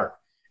start,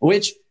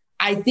 which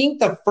I think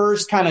the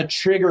first kind of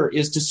trigger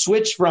is to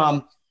switch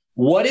from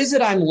what is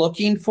it I'm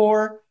looking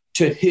for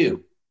to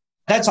who.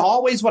 That's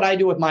always what I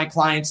do with my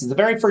clients. Is the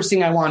very first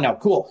thing I want to know.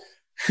 Cool.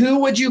 Who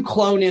would you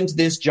clone into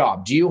this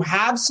job? Do you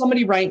have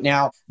somebody right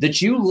now that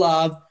you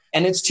love?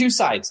 And it's two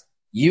sides.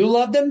 You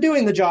love them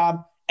doing the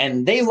job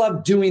and they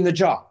love doing the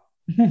job.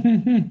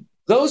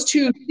 Those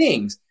two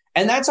things.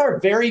 And that's our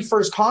very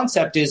first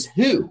concept is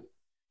who.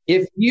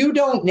 If you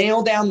don't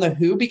nail down the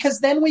who, because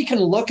then we can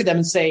look at them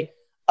and say,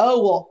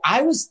 oh, well,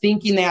 I was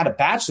thinking they had a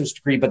bachelor's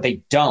degree, but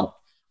they don't.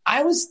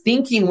 I was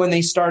thinking when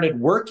they started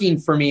working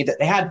for me that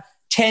they had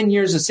 10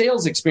 years of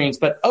sales experience,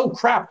 but oh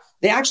crap,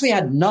 they actually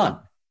had none.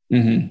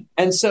 Mm-hmm.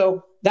 And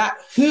so that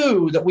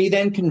who that we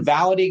then can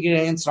validate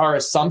against our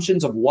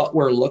assumptions of what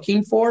we're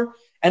looking for.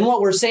 And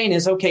what we're saying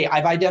is, okay,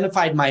 I've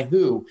identified my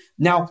who.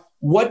 Now,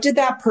 what did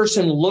that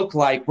person look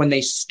like when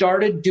they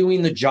started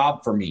doing the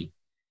job for me?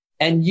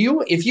 And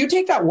if you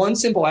take that one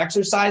simple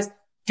exercise,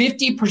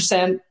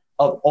 50%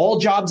 of all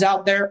jobs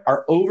out there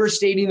are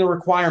overstating the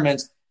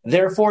requirements.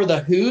 Therefore,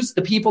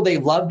 the people they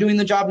love doing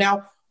the job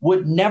now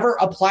would never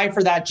apply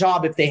for that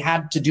job if they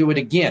had to do it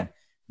again.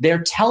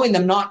 They're telling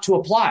them not to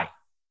apply.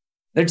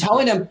 They're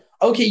telling them,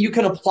 okay, you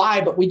can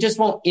apply, but we just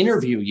won't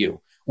interview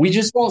you. We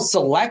just won't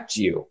select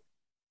you.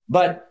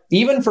 But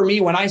even for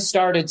me, when I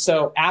started,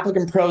 so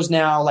Applicant Pro's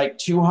now like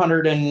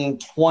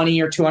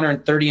 220 or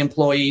 230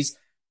 employees.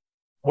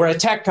 We're a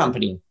tech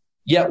company,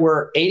 yet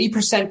we're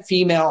 80%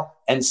 female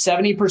and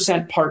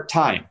 70%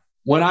 part-time.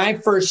 When I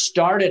first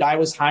started, I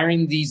was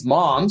hiring these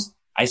moms.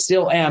 I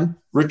still am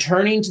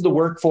returning to the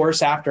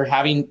workforce after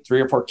having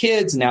 3 or 4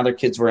 kids. And now their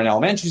kids were in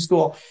elementary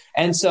school.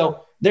 And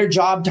so their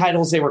job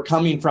titles they were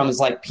coming from is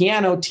like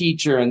piano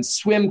teacher and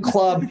swim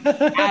club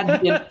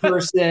admin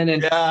person.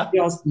 And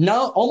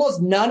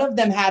almost none of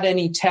them had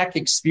any tech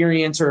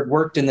experience or had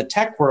worked in the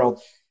tech world.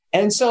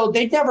 And so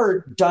they'd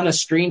never done a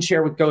screen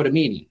share with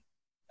GoToMeeting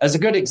as a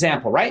good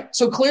example, right?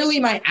 So clearly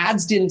my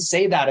ads didn't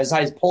say that as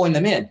I was pulling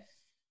them in.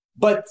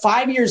 But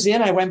 5 years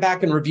in, I went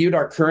back and reviewed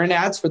our current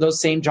ads for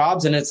those same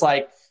jobs. And it's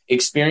like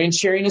experience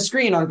sharing a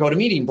screen on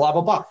GoToMeeting, blah,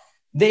 blah, blah.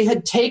 They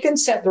had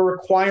set the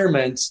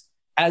requirements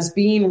as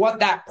being what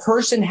that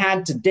person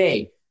had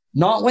today,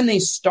 not when they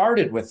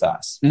started with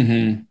us,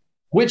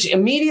 which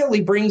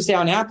immediately brings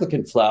down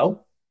applicant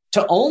flow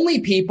to only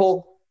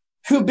people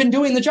who've been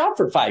doing the job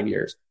for 5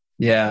 years.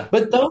 Yeah.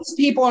 But those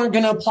people aren't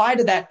going to apply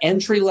to that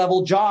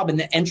entry-level job and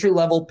the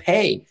entry-level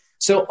pay.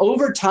 So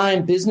over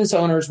time, business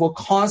owners will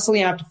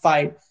constantly have to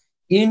fight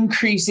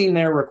increasing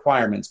their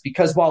requirements,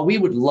 because while we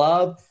would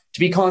love to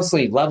be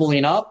constantly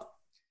leveling up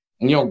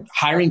and,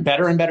 hiring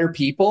better and better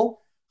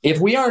people, if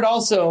we aren't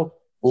also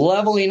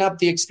leveling up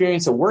the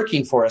experience of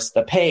working for us,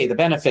 the pay, the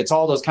benefits,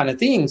 all those kind of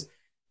things,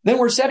 then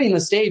we're setting the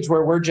stage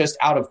where we're just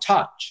out of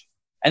touch.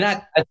 And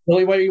that's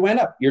really where you end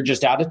up. You're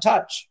just out of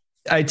touch.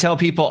 I tell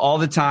people all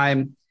the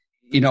time,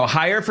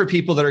 hire for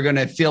people that are going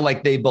to feel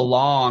like they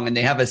belong and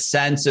they have a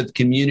sense of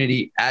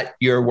community at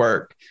your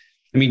work.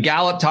 I mean,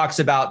 Gallup talks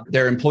about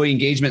their employee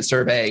engagement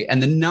survey,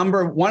 and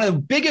one of the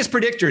biggest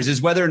predictors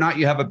is whether or not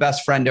you have a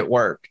best friend at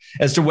work,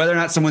 as to whether or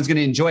not someone's going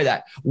to enjoy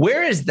that.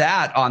 Where is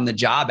that on the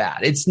job ad?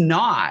 It's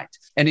not.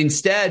 And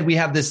instead, we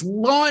have this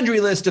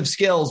laundry list of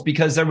skills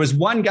because there was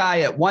one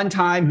guy at one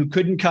time who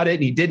couldn't cut it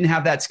and he didn't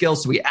have that skill.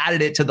 So we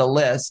added it to the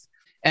list.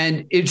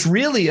 And it's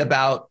really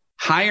about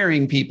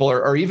hiring people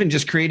or even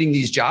just creating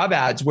these job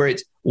ads where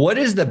it's what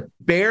is the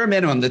bare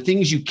minimum, the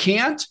things you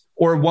can't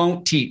or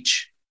won't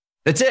teach.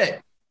 That's it.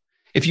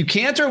 If you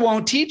can't or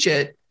won't teach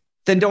it,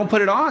 then don't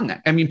put it on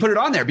there. Put it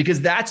on there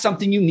because that's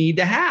something you need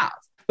to have.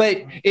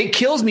 But it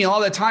kills me all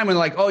the time when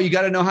like, oh, you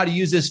got to know how to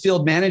use this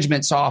field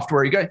management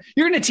software. You're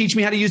going to teach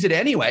me how to use it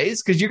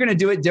anyways, because you're going to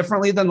do it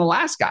differently than the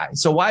last guy.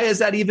 So why does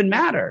that even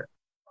matter?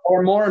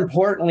 Or more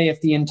importantly, if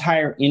the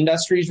entire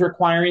industry is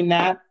requiring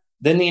that,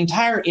 then the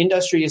entire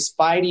industry is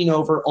fighting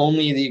over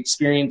only the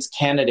experienced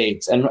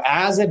candidates. And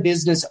as a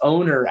business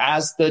owner,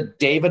 as the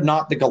David,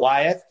 not the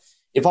Goliath,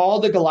 if all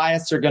the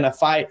Goliaths are going to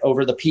fight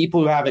over the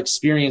people who have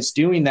experience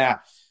doing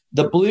that,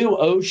 the blue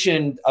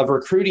ocean of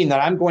recruiting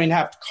that I'm going to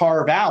have to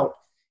carve out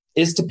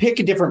is to pick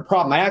a different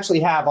problem. I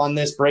actually have on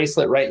this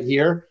bracelet right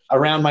here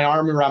around my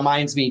arm, it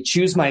reminds me,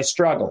 choose my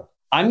struggle.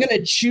 I'm going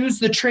to choose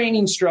the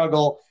training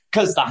struggle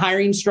because the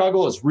hiring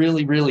struggle is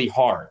really, really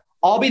hard.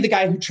 I'll be the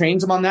guy who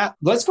trains them on that.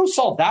 Let's go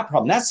solve that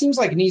problem. That seems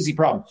like an easy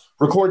problem.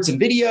 Record some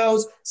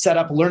videos, set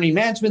up a learning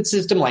management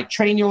system like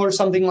Trainio or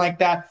something like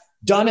that.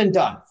 Done and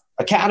done.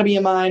 Academy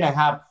of mine, I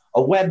have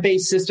a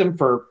web-based system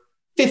for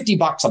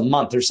 $50 a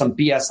month or some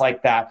BS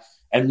like that.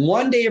 And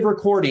one day of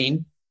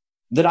recording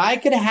that I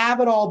could have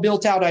it all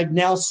built out. I've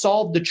now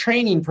solved the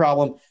training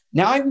problem.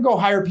 Now I can go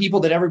hire people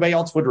that everybody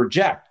else would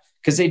reject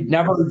because they'd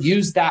never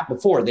used that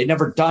before. They'd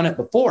never done it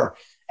before.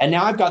 And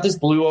now I've got this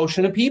blue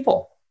ocean of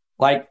people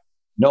like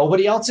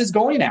nobody else is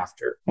going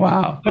after.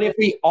 Wow. But if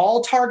we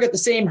all target the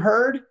same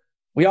herd,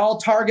 we all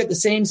target the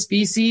same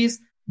species,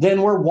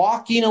 then we're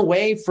walking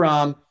away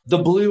from the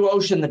blue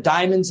ocean, the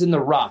diamonds in the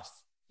rough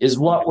is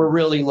what we're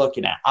really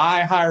looking at.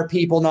 I hire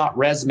people, not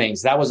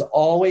resumes. That was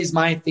always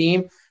my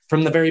theme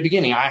from the very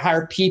beginning. I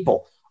hire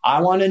people.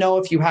 I want to know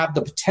if you have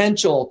the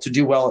potential to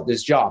do well at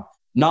this job,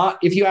 not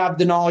if you have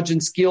the knowledge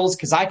and skills,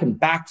 because I can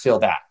backfill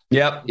that.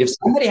 Yep. If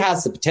somebody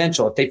has the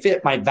potential, if they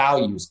fit my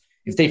values,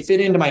 if they fit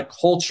into my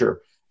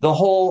culture, the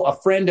whole a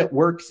friend at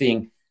work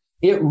thing,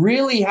 it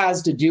really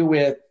has to do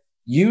with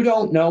you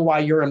don't know why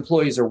your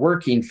employees are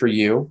working for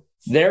you.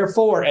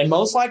 Therefore, and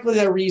most likely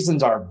their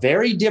reasons are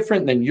very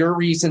different than your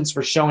reasons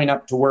for showing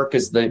up to work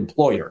as the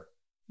employer.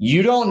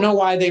 You don't know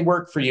why they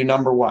work for you,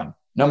 number one.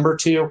 Number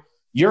two,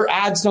 your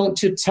ads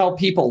don't tell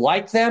people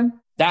like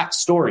them that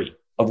story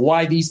of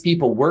why these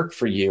people work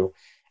for you.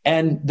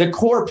 And the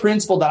core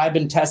principle that I've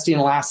been testing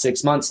the last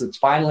 6 months that's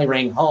finally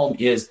rang home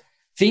is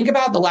think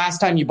about the last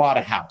time you bought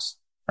a house,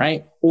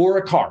 right? Or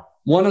a car,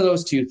 one of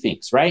those two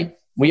things, right?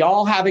 We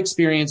all have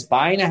experience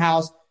buying a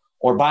house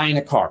or buying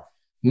a car.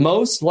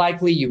 most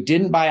likely you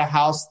didn't buy a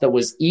house that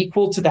was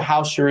equal to the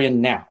house you're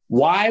in now.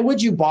 Why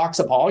would you box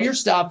up all your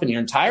stuff and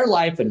your entire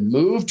life and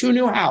move to a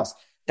new house?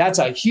 That's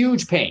a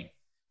huge pain.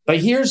 But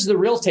here's the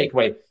real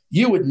takeaway.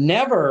 You would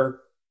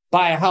never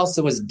buy a house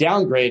that was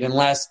downgraded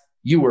unless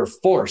you were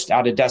forced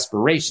out of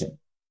desperation.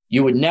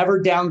 You would never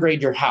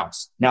downgrade your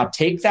house. Now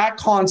take that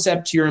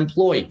concept to your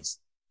employees.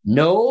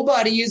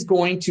 Nobody is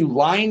going to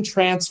line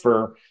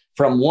transfer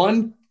from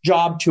one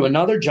job to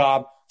another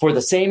job for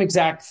the same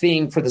exact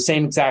thing, for the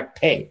same exact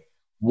pay.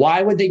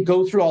 Why would they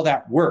go through all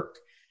that work?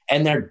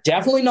 And they're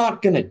definitely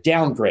not going to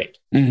downgrade.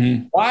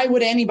 Mm-hmm. Why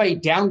would anybody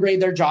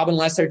downgrade their job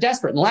unless they're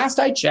desperate? And last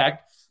I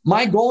checked,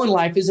 my goal in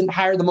life isn't to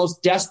hire the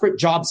most desperate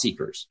job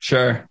seekers.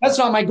 Sure. That's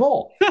not my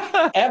goal.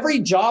 Every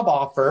job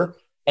offer,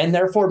 and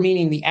therefore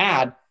meaning the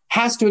ad,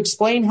 has to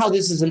explain how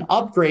this is an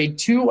upgrade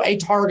to a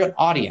target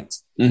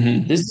audience.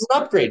 Mm-hmm. This is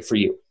an upgrade for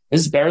you.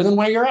 This is better than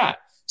where you're at.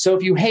 So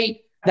if you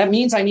hate, that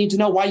means I need to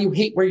know why you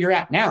hate where you're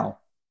at now.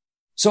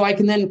 So I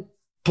can then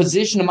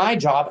position my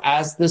job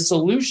as the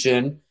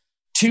solution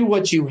to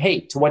what you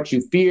hate, to what you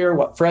fear,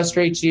 what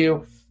frustrates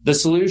you, the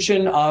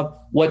solution of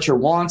what your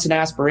wants and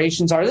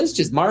aspirations are. This is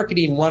just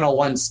marketing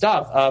 101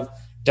 stuff of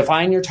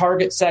define your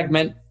target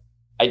segment,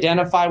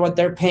 identify what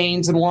their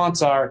pains and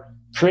wants are,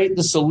 create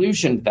the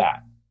solution to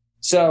that.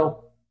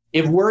 So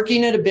if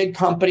working at a big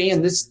company,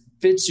 and this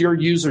fits your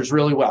users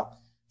really well,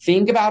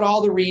 think about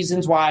all the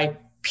reasons why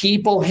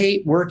people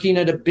hate working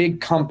at a big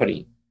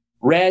company.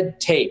 Red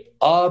tape,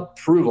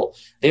 approval.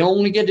 They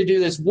only get to do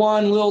this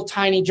one little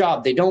tiny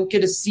job. They don't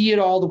get to see it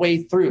all the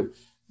way through.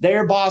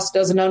 Their boss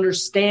doesn't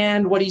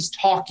understand what he's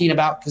talking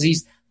about because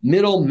he's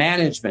middle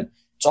management.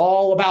 It's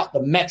all about the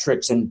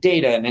metrics and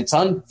data, and it's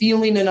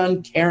unfeeling and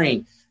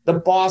uncaring. The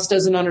boss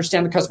doesn't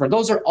understand the customer.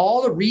 Those are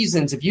all the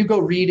reasons, if you go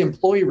read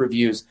employee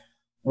reviews,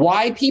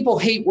 why people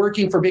hate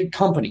working for big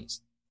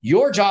companies.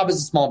 Your job as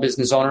a small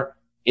business owner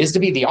is to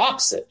be the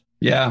opposite.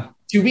 Yeah.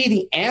 To be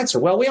the answer.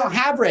 Well, we don't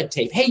have red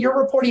tape. Hey, you're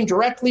reporting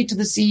directly to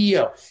the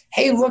CEO.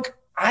 Hey, look,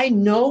 I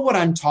know what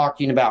I'm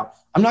talking about.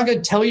 I'm not going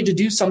to tell you to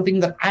do something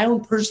that I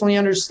don't personally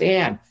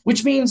understand,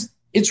 which means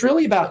it's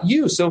really about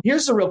you. So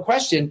here's the real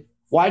question.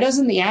 Why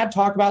doesn't the ad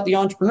talk about the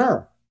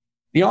entrepreneur?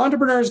 The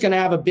entrepreneur is going to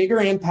have a bigger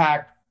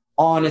impact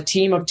on a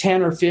team of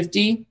 10 or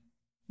 50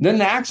 than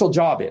the actual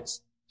job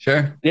is.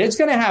 Sure. It's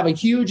going to have a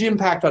huge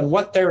impact on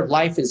what their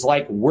life is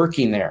like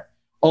working there.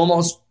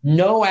 Almost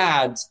no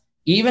ads,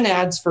 even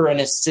ads for an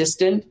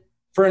assistant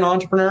for an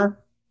entrepreneur,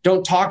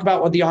 don't talk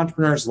about what the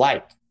entrepreneur's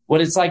like, what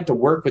it's like to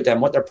work with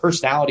them, what their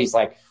personality's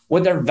like,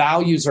 what their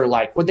values are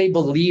like, what they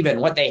believe in,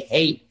 what they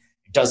hate.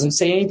 It doesn't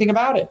say anything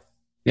about it.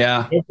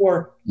 Yeah.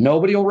 Therefore,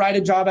 nobody will write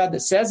a job ad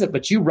that says it,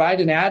 but you write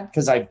an ad,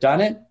 because I've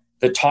done it,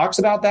 that talks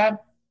about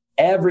that.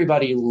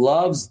 Everybody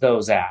loves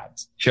those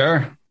ads.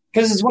 Sure.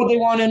 Because it's what they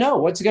want to know.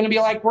 What's it going to be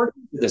like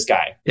working with this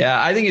guy?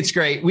 Yeah, I think it's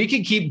great. We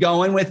could keep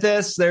going with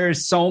this.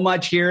 There's so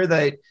much here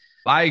that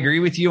I agree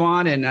with you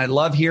on, and I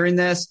love hearing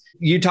this.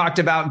 You talked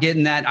about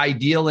getting that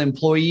ideal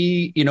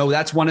employee. You know,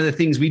 that's one of the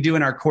things we do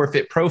in our Core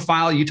Fit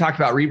profile. You talked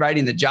about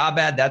rewriting the job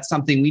ad. That's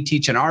something we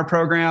teach in our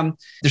program.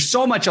 There's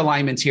so much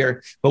alignments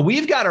here, but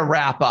we've got to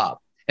wrap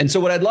up. And so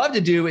what I'd love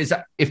to do is,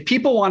 if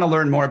people want to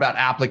learn more about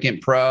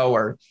Applicant Pro,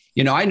 or,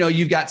 you know, I know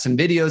you've got some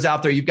videos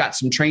out there, you've got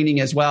some training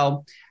as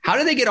well. How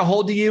do they get a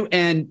hold of you?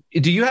 And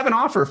do you have an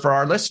offer for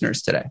our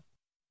listeners today?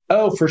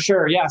 Oh, for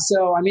sure. Yeah.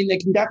 So, I mean, they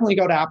can definitely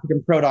go to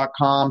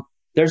applicantpro.com.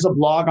 There's a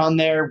blog on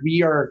there.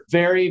 We are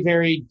very,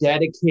 very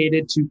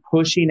dedicated to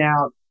pushing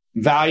out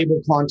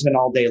valuable content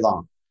all day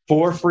long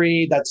for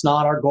free. That's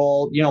not our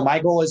goal. You know, my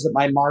goal is that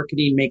my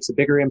marketing makes a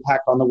bigger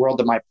impact on the world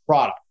than my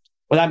product.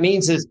 What that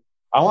means is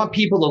I want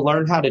people to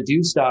learn how to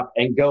do stuff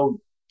and go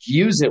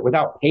use it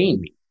without paying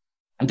me.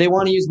 If they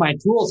want to use my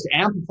tools to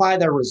amplify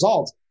their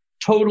results,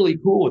 totally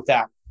cool with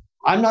that.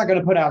 I'm not going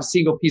to put out a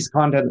single piece of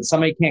content that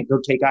somebody can't go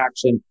take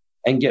action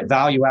and get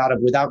value out of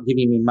without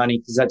giving me money,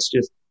 because that's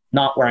just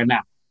not where I'm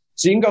at.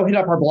 So you can go hit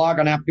up our blog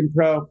on Applicant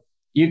Pro.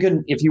 You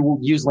can, if you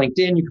use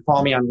LinkedIn, you can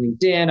follow me on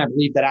LinkedIn. I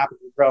believe that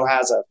Applicant Pro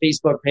has a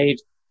Facebook page.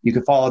 You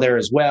can follow there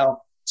as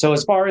well. So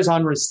as far as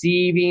on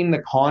receiving the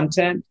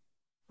content,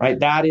 right,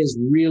 that is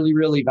really,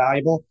 really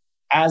valuable.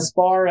 As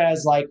far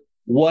as like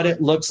what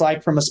it looks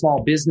like from a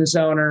small business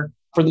owner,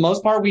 for the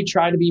most part, we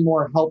try to be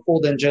more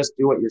helpful than just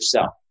do it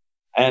yourself.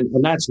 And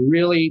that's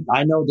really,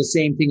 I know the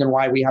same thing, and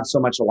why we have so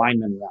much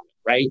alignment around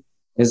it, right?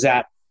 Is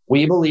that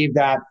we believe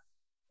that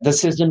the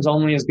system's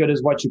only as good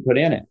as what you put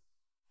in it,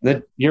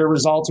 that your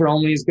results are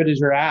only as good as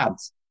your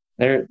ads.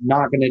 They're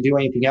not going to do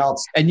anything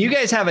else. And you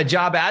guys have a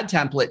job ad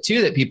template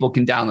too that people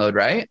can download,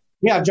 right?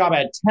 Yeah, job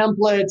ad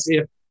templates.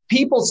 If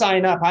people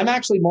sign up, I'm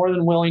actually more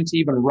than willing to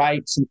even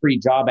write some free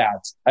job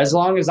ads. As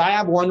long as I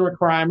have one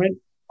requirement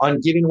on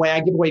giving away,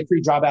 I give away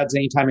free job ads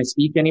anytime I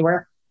speak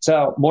anywhere.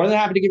 So more than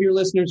happy to give your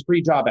listeners a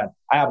free job ad.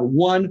 I have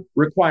one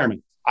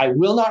requirement. I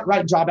will not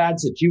write job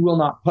ads that you will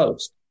not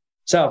post.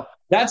 So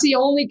that's the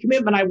only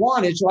commitment I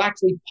want, is you'll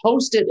actually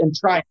post it and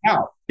try it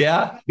out.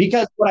 Yeah.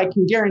 Because what I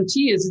can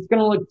guarantee is it's going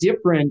to look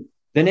different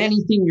than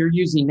anything you're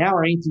using now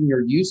or anything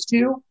you're used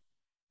to.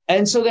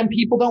 And so then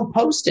people don't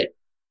post it.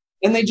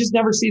 and they just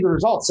never see the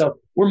results. So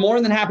we're more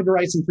than happy to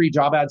write some free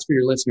job ads for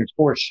your listeners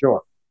for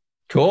sure.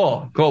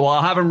 Cool. Well,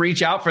 I'll have them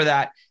reach out for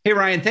that. Hey,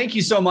 Ryan, thank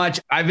you so much.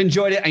 I've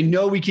enjoyed it. I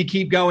know we could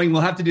keep going.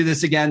 We'll have to do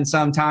this again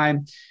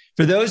sometime.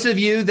 For those of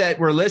you that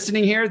were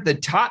listening here, the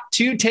top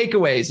 2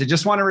 takeaways, I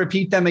just want to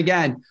repeat them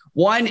again.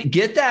 1,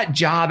 get that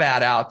job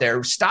ad out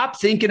there. Stop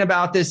thinking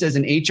about this as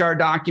an HR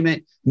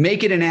document.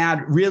 Make it an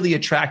ad, really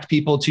attract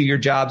people to your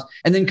jobs,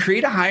 and then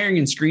create a hiring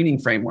and screening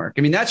framework.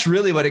 I mean, that's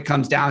really what it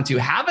comes down to.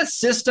 Have a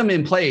system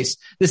in place.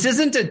 This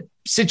isn't a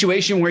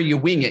situation where you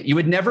wing it. You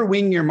would never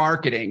wing your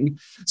marketing.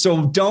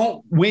 So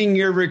don't wing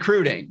your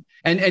recruiting.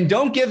 And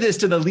don't give this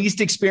to the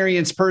least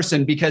experienced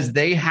person because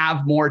they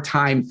have more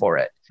time for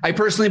it. I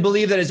personally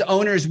believe that as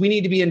owners, we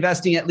need to be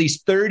investing at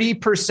least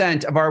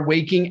 30% of our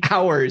waking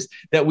hours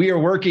that we are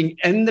working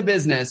in the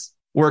business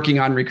working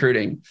on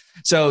recruiting.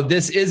 So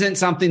this isn't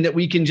something that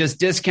we can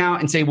just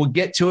discount and say, we'll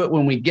get to it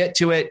when we get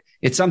to it.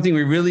 It's something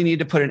we really need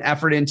to put an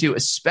effort into,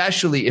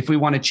 especially if we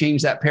want to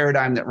change that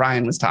paradigm that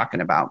Ryan was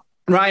talking about.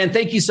 Ryan,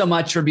 thank you so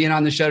much for being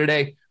on the show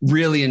today.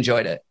 Really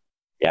enjoyed it.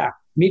 Yeah,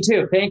 me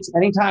too. Thanks.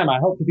 Anytime. I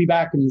hope to be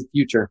back in the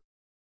future.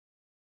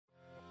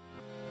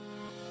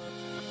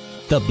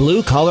 The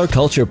Blue Collar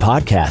Culture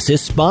podcast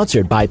is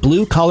sponsored by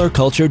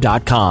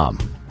BlueCollarCulture.com.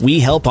 We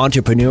help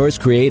entrepreneurs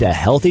create a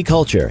healthy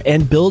culture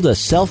and build a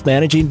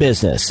self-managing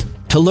business.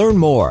 To learn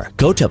more,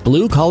 go to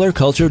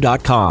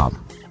BlueCollarCulture.com.